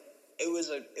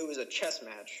a chess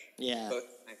match. Yeah.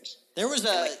 Both times. There was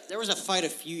a fight a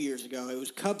few years ago. It was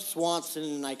Cub Swanson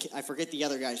and I forget the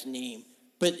other guy's name.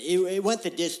 But it went the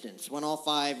distance. Went all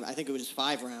 5. I think it was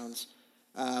 5 rounds.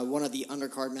 One of the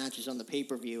undercard matches on the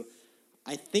pay-per-view.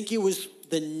 I think it was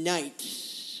the night.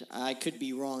 I could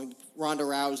be wrong. Ronda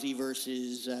Rousey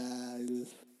versus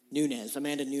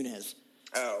Amanda Nunes.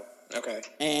 Oh, okay.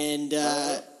 And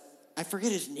I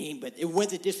forget his name, but it went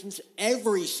the distance.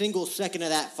 Every single second of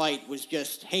that fight was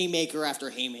just haymaker after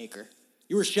haymaker.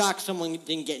 You were shocked someone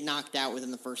didn't get knocked out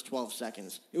within the first 12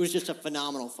 seconds. It was just a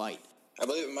phenomenal fight. I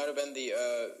believe it might have been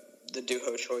the Doo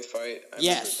Ho Choi fight.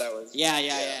 Yes.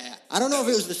 Yeah. I don't know if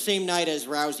it was the same night as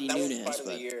Rousey Nunes. That was fight of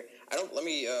the year. Let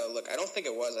me look. I don't think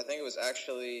it was. I think it was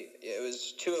actually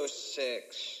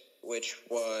 206, which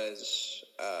was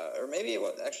or maybe it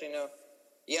was actually no.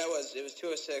 Yeah, it was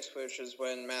 206, which is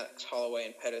when Max Holloway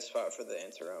and Pettis fought for the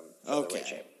interim featherweight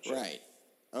championship. Right.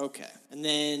 Okay, and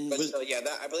then... But still, yeah,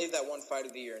 I believe that won fight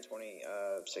of the year in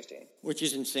 2016. Which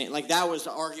is insane. Like, that was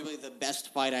arguably the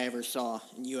best fight I ever saw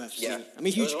in UFC. Yeah. I'm a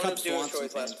huge Cub Swanson fan. It was one of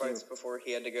Choi's last too. fights before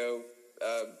he had to go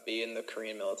be in the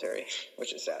Korean military,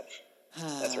 which is sad.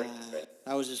 That's right.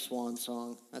 That was his swan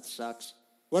song. That sucks.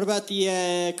 What about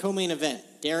the co-main event?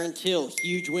 Darren Till,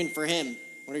 huge win for him.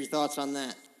 What are your thoughts on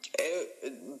that?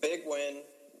 Big win,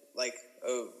 like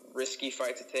a risky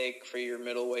fight to take for your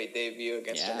middleweight debut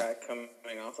against a guy coming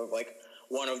off of like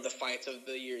one of the fights of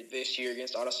the year this year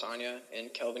against Adesanya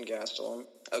and Kelvin Gastelum.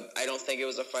 I don't think it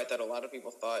was a fight that a lot of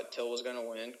people thought Till was going to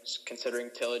win,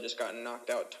 considering Till had just gotten knocked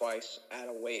out twice at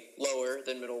a weight lower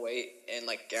than middleweight, and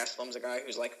like Gastelum's a guy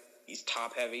who's like, he's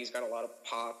top heavy, he's got a lot of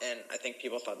pop, and I think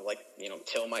people thought like,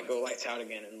 Till might go lights out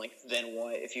again, and like, then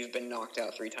what if you've been knocked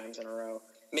out 3 times in a row?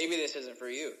 Maybe this isn't for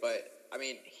you, but I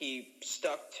mean, he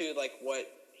stuck to like what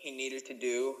he needed to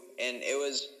do, and it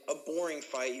was a boring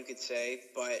fight, you could say,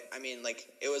 but I mean,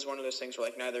 like, it was one of those things where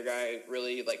like neither guy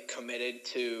really like committed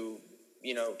to,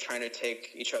 trying to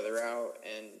take each other out,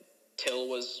 and Till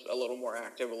was a little more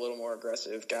active, a little more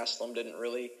aggressive. Gastelum didn't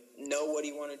really know what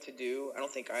he wanted to do. I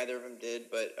don't think either of them did,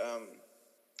 but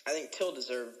I think Till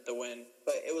deserved the win.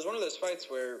 But it was one of those fights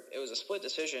where it was a split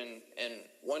decision, and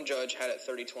one judge had it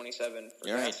 30-27 for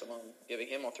Gastelum, giving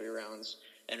him all 3 rounds,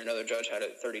 and another judge had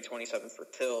it 30-27 for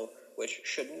Till, which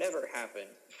should never happen.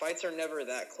 Fights are never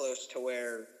that close to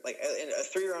where, like, in a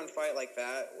 3-round fight like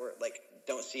that, where, like,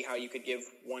 don't see how you could give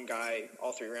one guy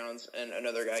all 3 rounds and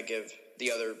another guy give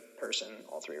the other person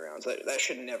all 3 rounds. That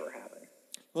should never happen.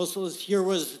 Well, so here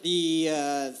was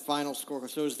the final score.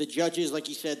 So it was the judges, like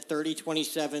you said,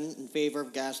 30-27 in favor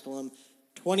of Gastelum,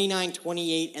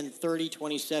 29-28 and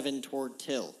 30-27 toward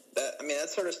Till. That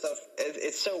sort of stuff,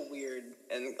 it's so weird.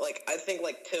 And, like, I think,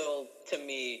 like, Till, to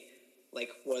me,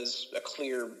 like, was a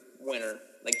clear winner.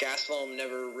 Like, Gastelum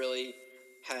never really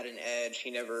had an edge. He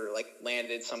never, like,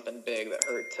 landed something big that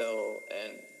hurt Till.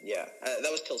 And, yeah,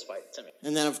 that was Till's fight to me.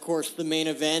 And then, of course, the main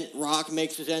event, Rock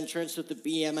makes his entrance with the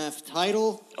BMF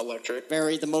title. Electric.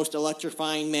 The most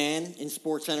electrifying man in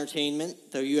sports entertainment,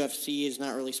 though UFC is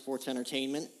not really sports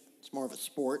entertainment. It's more of a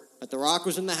sport. But The Rock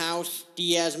was in the house.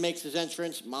 Diaz makes his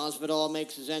entrance. Masvidal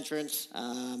makes his entrance.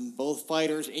 Both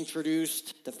fighters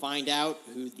introduced to find out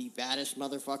who the baddest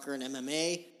motherfucker in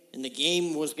MMA in the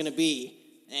game was going to be.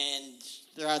 And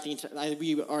throughout the entire,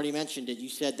 we already mentioned it. You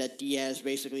said that Diaz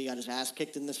basically got his ass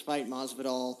kicked in this fight.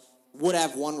 Masvidal would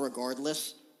have won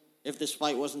regardless if this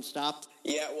fight wasn't stopped.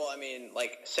 Yeah, well, I mean,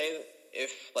 like, say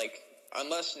if, like,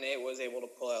 unless Nate was able to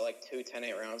pull out, like, 2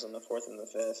 10-8 rounds in the 4th and the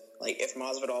 5th, like, if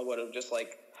Masvidal would have just,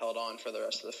 like, held on for the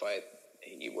rest of the fight,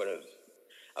 he would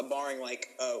have, barring, like,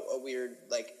 a weird,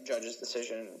 like, judge's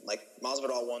decision, like,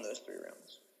 Masvidal won those 3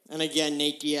 rounds. And again,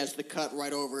 Nate Diaz, the cut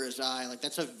right over his eye. Like,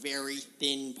 that's a very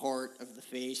thin part of the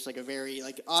face. Like, a very,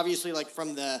 like, obviously, like,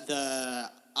 from the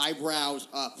eyebrows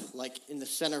up, like, in the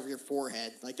center of your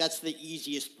forehead. Like, that's the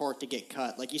easiest part to get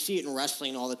cut. Like, you see it in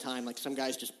wrestling all the time. Like, some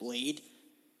guys just blade.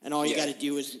 And all you got to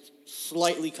do is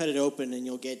slightly cut it open, and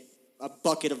you'll get a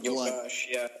bucket of blood. You'll gush,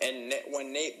 yeah. And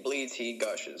when Nate bleeds, he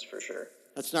gushes, for sure.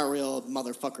 That's not a real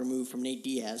motherfucker move from Nate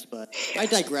Diaz, but I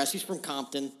digress. He's from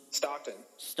Compton.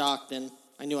 Stockton.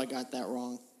 I knew I got that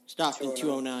wrong. Stockton,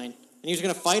 209. And he was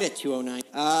going to fight at 209.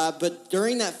 But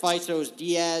during that fight, so it was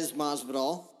Diaz,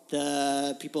 Masvidal.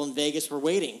 the people in Vegas were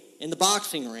waiting. In the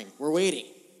boxing ring, were waiting.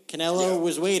 Canelo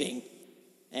was waiting.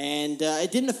 And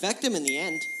it didn't affect him in the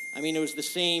end. I mean, it was the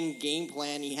same game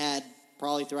plan he had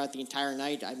probably throughout the entire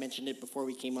night. I mentioned it before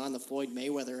we came on, the Floyd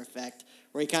Mayweather effect,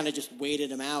 where he kind of just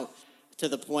waited him out to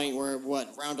the point where,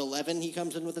 round 11 he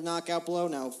comes in with a knockout blow?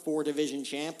 Now 4-division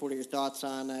champ. What are your thoughts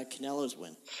on Canelo's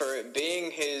win? For it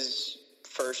being his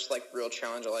first, real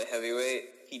challenge at light heavyweight,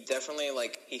 he definitely,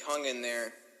 he hung in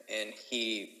there, and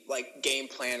he, game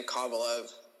planned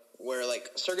Kovalev, where,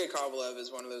 Sergey Kovalev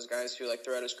is one of those guys who,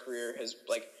 throughout his career has,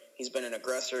 he's been an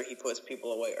aggressor. He puts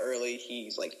people away early.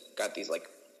 He's, got these,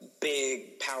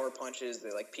 big power punches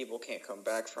that, people can't come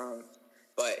back from.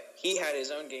 But he had his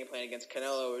own game plan against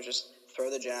Canelo. It was just throw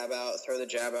the jab out.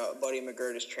 Buddy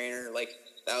McGirt, his trainer,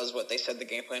 that was what they said the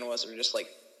game plan was. It was just,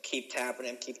 keep tapping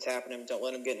him. Don't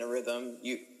let him get in a rhythm.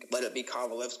 You let it be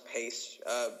Kovalev's pace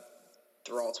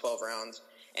through all 12 rounds.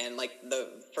 And, the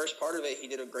first part of it, he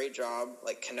did a great job.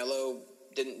 Canelo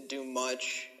didn't do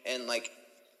much. And,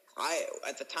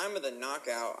 at the time of the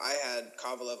knockout, I had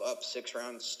Kovalev up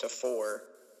 6-4.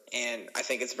 And I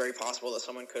think it's very possible that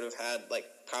someone could have had,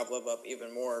 Kovalev up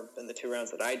even more than the 2 rounds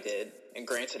that I did. And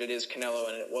granted, it is Canelo,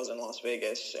 and it was in Las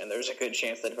Vegas. And there's a good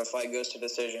chance that if a fight goes to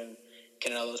decision,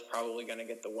 Canelo's probably going to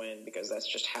get the win, because that's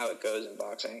just how it goes in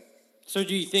boxing. So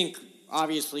do you think,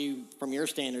 obviously, from your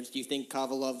standards, do you think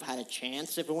Kovalev had a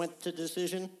chance if it went to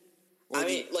decision? To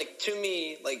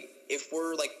me, if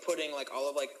we're, putting, all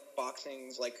of,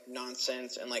 boxing's,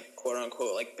 nonsense and,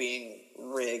 quote-unquote, being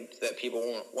rigged that people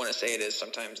want to say it is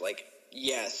sometimes,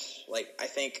 yes. I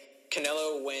think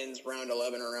Canelo wins round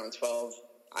 11 or round 12.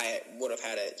 I would have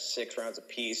had it 6 rounds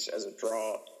apiece as a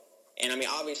draw. And,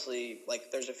 obviously,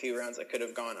 there's a few rounds that could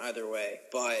have gone either way.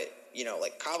 But,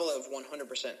 Kovalev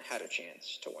 100% had a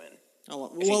chance to win. Oh,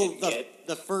 well,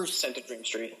 the first... Sent to Dream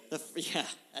Street.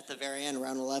 At the very end,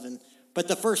 round 11. But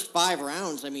the first 5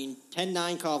 rounds, 10-9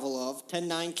 Kovalev,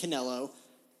 10-9 Canelo,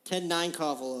 10-9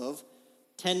 Kovalev,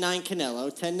 10-9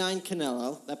 Canelo, 10-9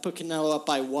 Canelo. That put Canelo up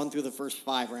by 1 through the first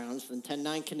 5 rounds. Then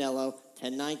 10-9 Canelo,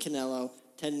 10-9 Canelo,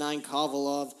 10-9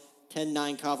 Kovalev,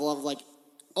 10-9 Kovalev.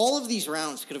 All of these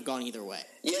rounds could have gone either way.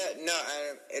 Yeah, no,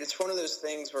 it's one of those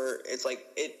things where it's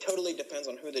it totally depends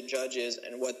on who the judge is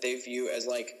and what they view as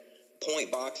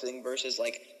point boxing versus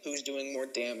who's doing more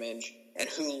damage and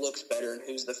who looks better and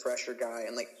who's the fresher guy.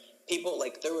 And people,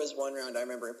 there was one round I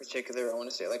remember in particular, I want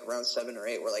to say round 7 or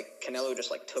 8, where Canelo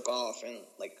just took off, and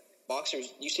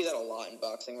boxers, you see that a lot in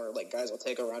boxing where guys will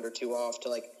take a round or 2 off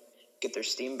to get their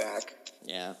steam back.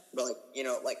 Yeah. But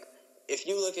if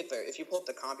you pull up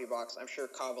the CompuBox, I'm sure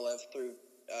Kovalev threw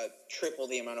triple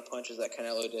the amount of punches that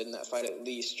Canelo did in that fight, at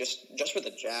least just with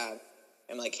a jab.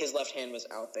 And his left hand was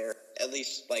out there at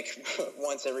least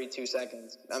once every 2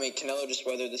 seconds. Canelo just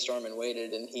weathered the storm and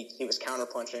waited, and he was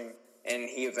counterpunching, and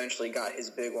he eventually got his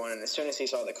big one. And as soon as he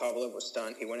saw that Kovalev was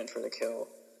stunned, he went in for the kill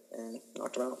and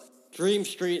knocked him out. Dream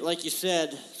Street, like you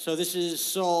said. So this is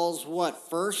Saul's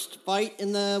first fight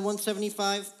in the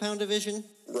 175-pound division?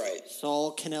 Right.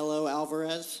 Saul Canelo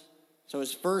Alvarez. So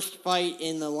his first fight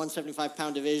in the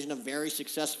 175-pound division, a very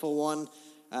successful one,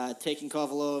 taking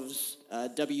Kovalev's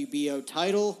WBO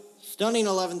title. Stunning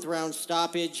 11th round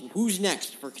stoppage. Who's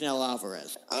next for Canelo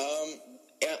Alvarez?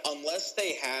 Unless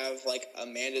they have a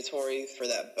mandatory for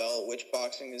that belt, which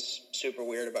boxing is super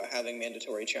weird about having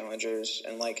mandatory challengers,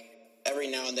 and every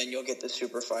now and then you'll get the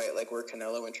super fight where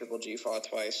Canelo and Triple G fought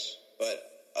twice.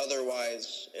 But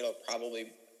otherwise, it'll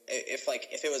probably,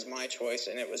 if it was my choice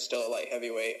and it was still a light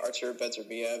heavyweight, Artur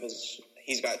Beterbiev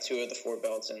he's got 2 of the 4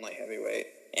 belts in light heavyweight.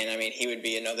 And, he would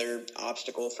be another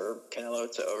obstacle for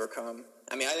Canelo to overcome.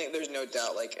 I think there's no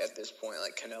doubt, at this point,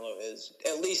 Canelo is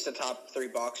at least a top 3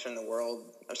 boxer in the world.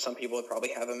 Some people would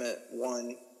probably have him at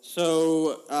 1.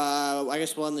 So, I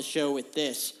guess we'll end the show with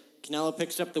this. Canelo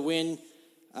picks up the win.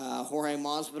 Jorge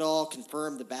Masvidal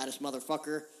confirmed the baddest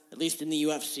motherfucker, at least in the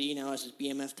UFC, now has his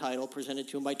BMF title presented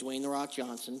to him by Dwayne "The Rock"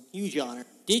 Johnson. Huge honor.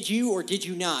 Did you or did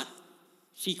you not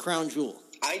see Crown Jewel?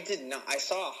 I did not. I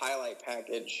saw a highlight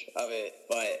package of it,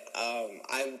 but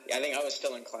I think I was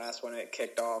still in class when it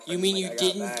kicked off. You mean you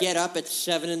didn't get up at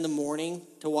 7 in the morning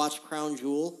to watch Crown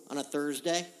Jewel on a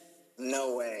Thursday?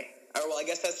 No way. Oh, well, I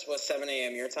guess that's 7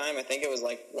 a.m. your time. I think it was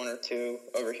 1 or 2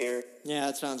 over here. Yeah,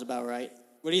 that sounds about right.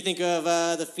 What do you think of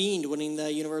The Fiend winning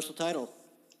the Universal title?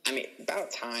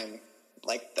 About time.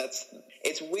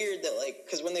 It's weird that,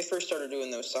 because when they first started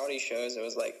doing those Saudi shows, it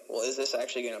was well, is this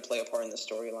actually going to play a part in the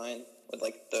storyline?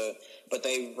 But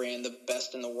they ran the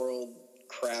best in the world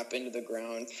crap into the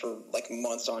ground for,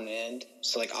 months on end.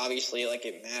 So, obviously,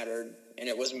 it mattered, and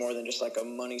it was more than just, a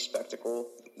money spectacle.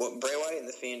 Bray Wyatt and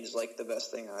The Fiend is like the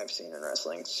best thing I've seen in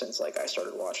wrestling since like I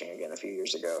started watching again a few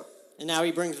years ago. And now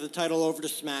he brings the title over to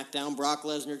SmackDown. Brock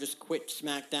Lesnar just quit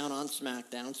SmackDown on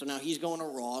SmackDown, so now he's going to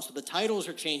Raw. So the titles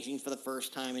are changing for the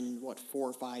first time in, 4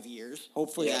 or 5 years.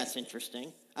 Hopefully that's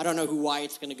interesting. I don't know who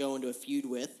Wyatt's going to go into a feud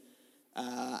with.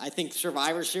 I think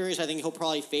Survivor Series, I think he'll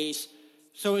probably face...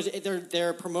 So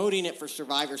they're promoting it for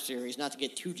Survivor Series, not to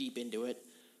get too deep into it,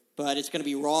 but it's going to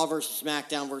be Raw versus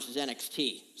SmackDown versus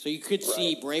NXT. So you could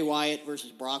see Bray Wyatt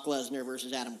versus Brock Lesnar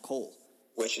versus Adam Cole.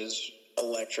 Which is...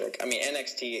 electric. I mean,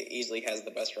 NXT easily has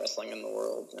the best wrestling in the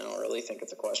world. I don't really think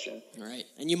it's a question. Right.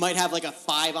 And you might have like a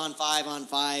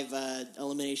 5-on-5-on-5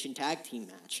 elimination tag team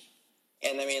match.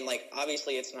 And I mean, like,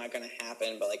 obviously it's not going to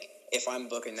happen, but like, if I'm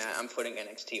booking that, I'm putting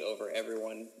NXT over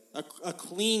everyone. A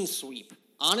clean sweep.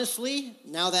 Honestly,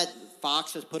 now that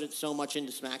Fox has put it so much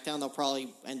into SmackDown, they'll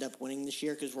probably end up winning this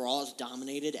year because Raw has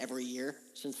dominated every year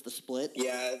since the split.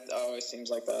 Yeah, it always seems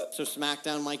like that. So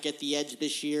SmackDown might get the edge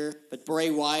this year. But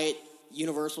Bray Wyatt,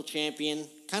 Universal Champion,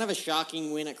 kind of a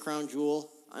shocking win at Crown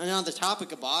Jewel. And on the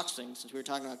topic of boxing, since we were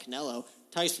talking about Canelo,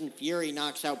 Tyson Fury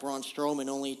knocks out Braun Strowman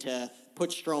only to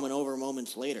put Strowman over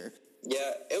moments later.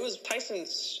 Yeah, it was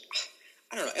Tyson's...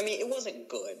 I don't know. I mean, it wasn't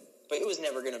good. But it was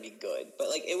never going to be good. But,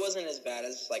 like, it wasn't as bad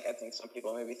as, like, I think some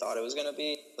people maybe thought it was going to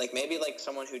be. Like, maybe, like,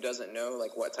 someone who doesn't know,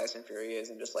 like, what Tyson Fury is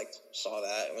and just, like, saw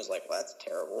that and was like, well, that's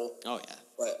terrible. Oh, yeah.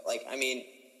 But, like, I mean,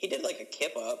 he did, like, a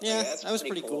kip-up. Yeah, like, that's that was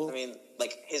pretty cool. I mean,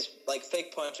 like, his, like,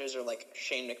 fake punches are, like,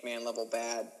 Shane McMahon level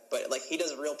bad. But, like, he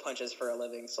does real punches for a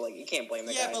living, so, like, you can't blame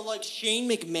the guy. Yeah, but, like, Shane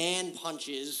McMahon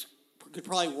punches could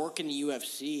probably work in the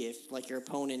UFC if, like, your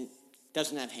opponent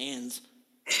doesn't have hands.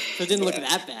 So it didn't look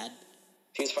that bad.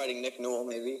 If he was fighting Nick Newell,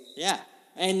 maybe. Yeah.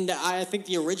 And I think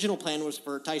the original plan was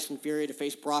for Tyson Fury to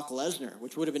face Brock Lesnar,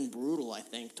 which would have been brutal, I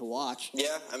think, to watch.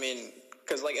 Yeah, I mean,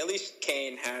 because, like, at least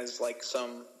Kane has, like,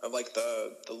 some of, like,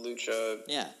 the lucha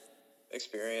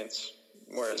experience,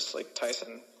 whereas, like,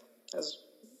 Tyson has...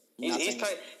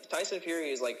 Tyson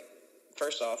Fury is, like,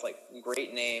 first off, like,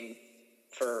 great name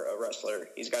for a wrestler.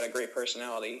 He's got a great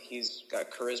personality. He's got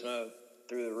charisma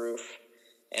through the roof.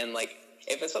 And, like...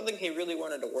 if it's something he really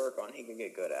wanted to work on, he could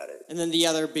get good at it. And then the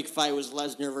other big fight was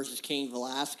Lesnar versus Cain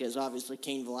Velasquez. Obviously,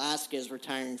 Cain Velasquez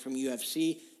retiring from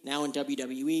UFC. Now in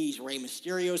WWE, he's Rey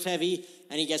Mysterio's heavy,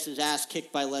 and he gets his ass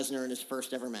kicked by Lesnar in his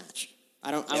first ever match.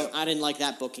 I didn't like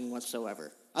that booking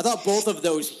whatsoever. I thought both of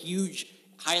those huge,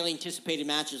 highly anticipated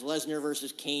matches, Lesnar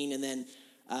versus Cain and then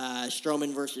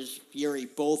Strowman versus Fury,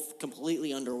 both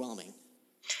completely underwhelming.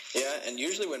 Yeah, and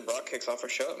usually when Brock kicks off a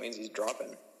show, it means he's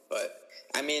dropping. But...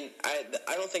 I mean,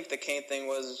 I don't think the Kane thing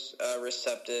was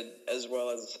recepted as well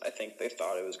as I think they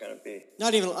thought it was going to be.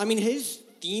 Not even, I mean, his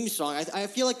theme song, I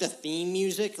feel like the theme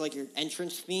music, like your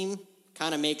entrance theme,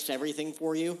 kind of makes everything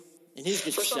for you. And his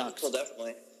just sucks. Well,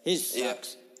 definitely. His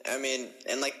sucks. Yeah. I mean,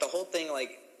 and like the whole thing,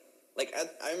 like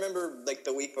I remember like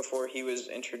the week before he was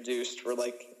introduced where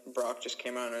like Brock just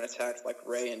came out and attacked like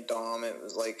Ray and Dom. It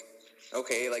was like,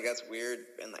 okay, like that's weird.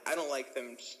 And like, I don't like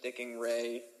them sticking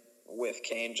Ray with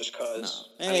Kane just because.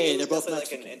 No. Hey, they're both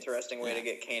like an interesting way to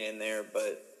get Kane in there,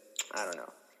 but I don't know.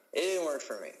 It didn't work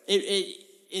for me. I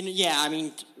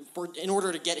mean, in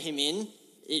order to get him in,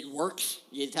 it works.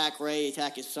 You attack Ray, you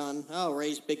attack his son. Oh,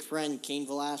 Ray's big friend, Cain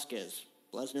Velasquez,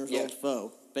 Lesnar's old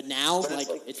foe. But now, but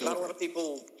it's not over.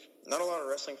 Not a lot of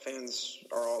wrestling fans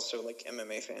are also like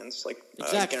MMA fans. Like,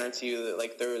 exactly. I guarantee you that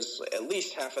like there was at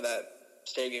least half of that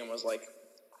stadium was like,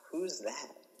 who's that?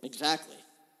 Exactly.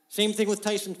 Same thing with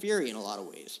Tyson Fury in a lot of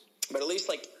ways. But at least,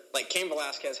 like Cain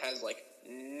Velasquez has, like,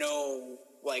 no,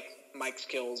 like, mic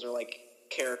skills or, like,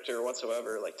 character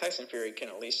whatsoever. Like, Tyson Fury can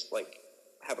at least, like,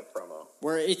 have a promo.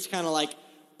 Where it's kind of like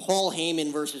Paul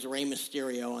Heyman versus Rey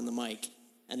Mysterio on the mic,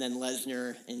 and then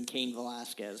Lesnar and Cain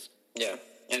Velasquez. Yeah.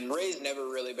 And Ray's never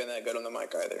really been that good on the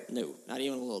mic either. No, not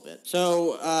even a little bit.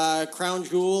 So, Crown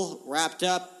Jewel wrapped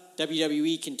up.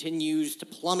 WWE continues to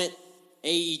plummet.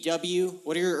 AEW,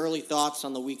 what are your early thoughts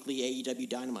on the weekly AEW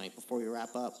Dynamite before we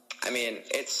wrap up? I mean,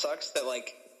 it sucks that,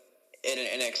 like, in an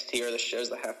NXT or the shows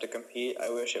that have to compete,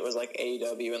 I wish it was, like,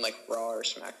 AEW and, like, Raw or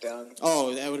SmackDown.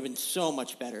 Oh, that would have been so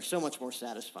much better, so much more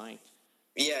satisfying.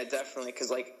 Yeah, definitely, because,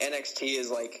 like, NXT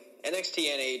is, like,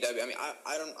 NXT and AEW, I mean,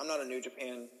 I'm not a New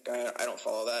Japan guy, I don't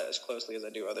follow that as closely as I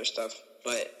do other stuff,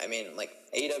 but, I mean, like,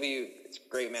 AEW, it's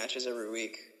great matches every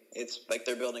week. It's, like,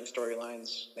 they're building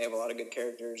storylines, they have a lot of good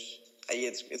characters.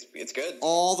 It's good.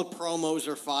 All the promos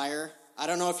are fire. I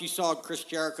don't know if you saw Chris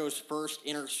Jericho's first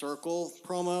Inner Circle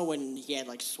promo when he had,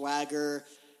 like, Swagger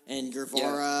and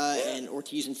Guevara and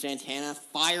Ortiz and Santana.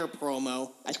 Fire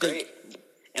promo. It's great.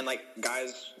 And, like,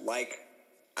 guys like,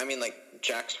 I mean, like,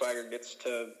 Jack Swagger gets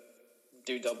to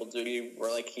do double duty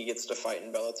where, like, he gets to fight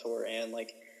in Bellator and,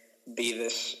 like, be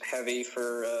this heavy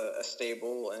for a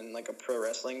stable and, like, a pro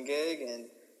wrestling gig. And,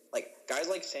 like, guys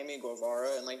like Sammy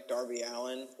Guevara and, like, Darby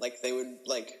Allin, like, they would,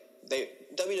 like,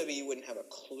 WWE wouldn't have a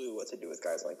clue what to do with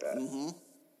guys like that. Mm-hmm.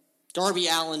 Darby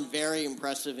Allin, very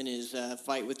impressive in his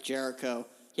fight with Jericho.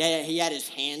 Yeah, he had his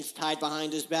hands tied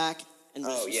behind his back and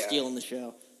was stealing the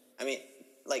show. I mean,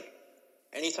 like,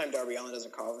 anytime Darby Allin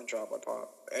doesn't cough and drop, I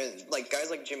pop. And, like, guys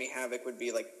like Jimmy Havoc would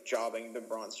be, like, jobbing to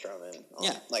Braun Strowman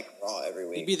on, like, Raw every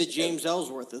week. He'd be the James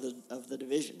Ellsworth of the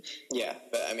division. Yeah,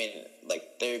 but, I mean,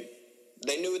 like, they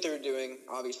knew what they were doing.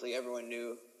 Obviously, everyone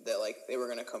knew that, like, they were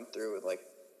going to come through with, like,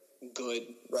 good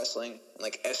wrestling. And,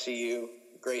 like, SCU,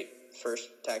 great first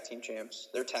tag team champs.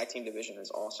 Their tag team division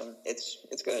is awesome.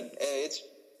 It's good.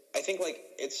 I think, like,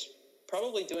 it's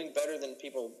probably doing better than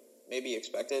people maybe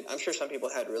expected. I'm sure some people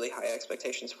had really high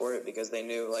expectations for it because they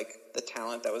knew, like, the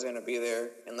talent that was going to be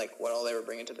there and, like, what all they were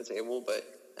bringing to the table. But,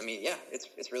 I mean, yeah,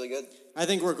 it's really good. I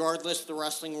think regardless, the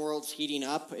wrestling world's heating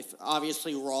up.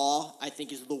 Obviously, Raw, I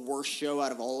think, is the worst show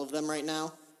out of all of them right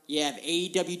now. You have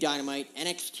AEW Dynamite,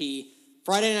 NXT,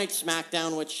 Friday Night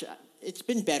SmackDown, which it's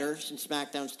been better since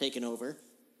SmackDown's taken over,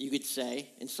 you could say,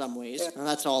 in some ways. Yeah. And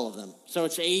that's all of them. So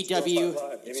it's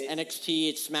AEW, it's NXT,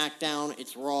 it's SmackDown,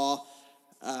 it's Raw.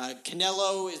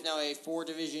 Canelo is now a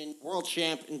 4-division world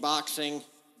champ in boxing.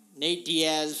 Nate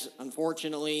Diaz,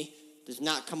 unfortunately, does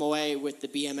not come away with the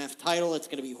BMF title. It's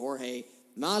going to be Jorge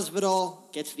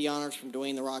Masvidal. Gets the honors from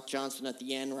Dwayne "The Rock" Johnson at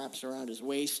the end, wraps around his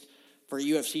waist. For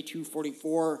UFC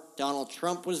 244, Donald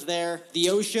Trump was there. The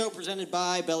O Show presented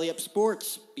by Belly Up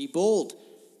Sports. Be bold.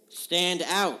 Stand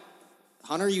out.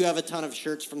 Hunter, you have a ton of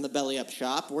shirts from the Belly Up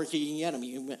shop. Where can you get them?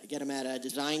 You can get them at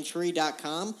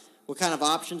designtree.com. What kind of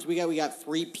options we got? We got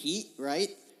Free Pete, right?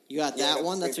 You got that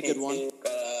one? That's a good one.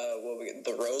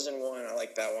 The Rosen one, I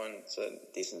like that one. It's a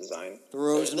decent design. The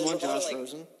Rosen one, Josh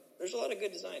Rosen. There's a lot of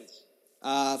good designs.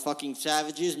 Fucking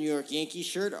Savages, New York Yankees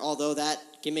shirt, although that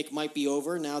gimmick might be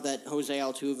over now that Jose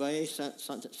Altuve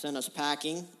sent us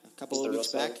packing a couple of weeks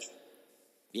back.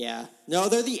 Yeah. No,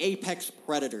 they're the apex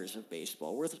predators of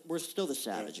baseball. We're still the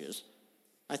Savages.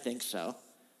 I think so.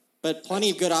 But plenty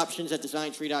of good options at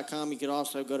designtree.com. You could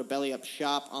also go to Belly Up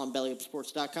Shop on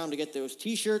bellyupsports.com to get those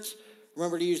T-shirts.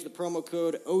 Remember to use the promo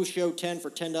code OSHOW10 for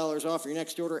 $10 off your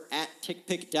next order at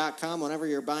tickpick.com whenever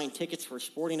you're buying tickets for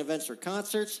sporting events or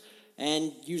concerts.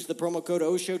 And use the promo code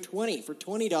OSHOW20 for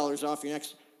 $20 off your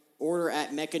next order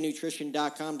at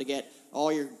mechanutrition.com to get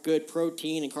all your good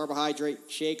protein and carbohydrate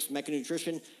shakes. Mecha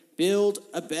Nutrition. Build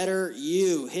a better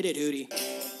you. Hit it, Hootie.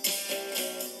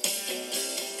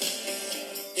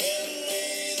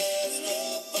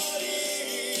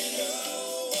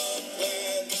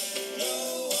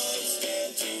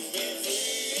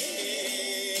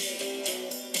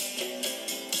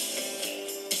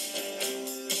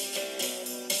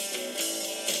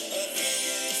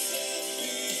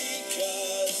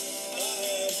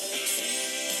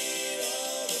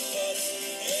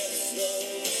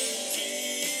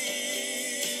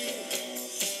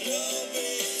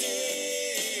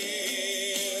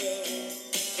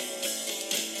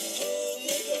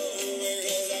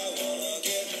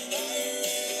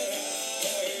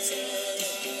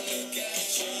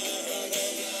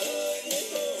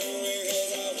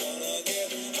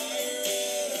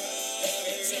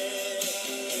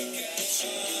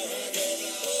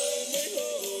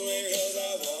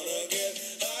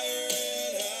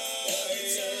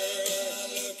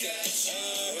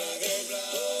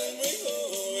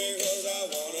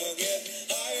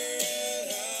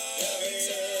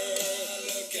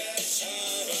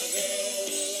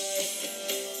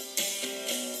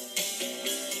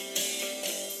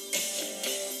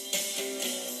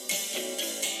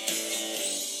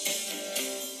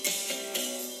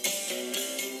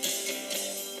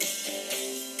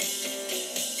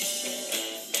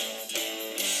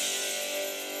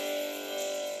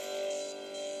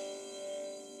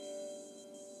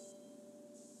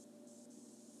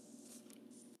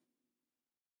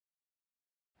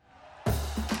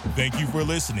 Thank you for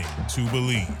listening to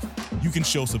Believe. You can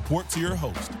show support to your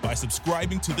host by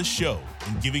subscribing to the show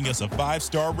and giving us a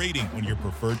 5-star rating on your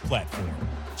preferred platform.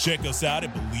 Check us out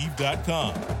at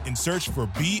Believe.com and search for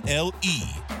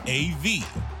BLEAV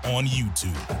on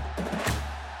YouTube.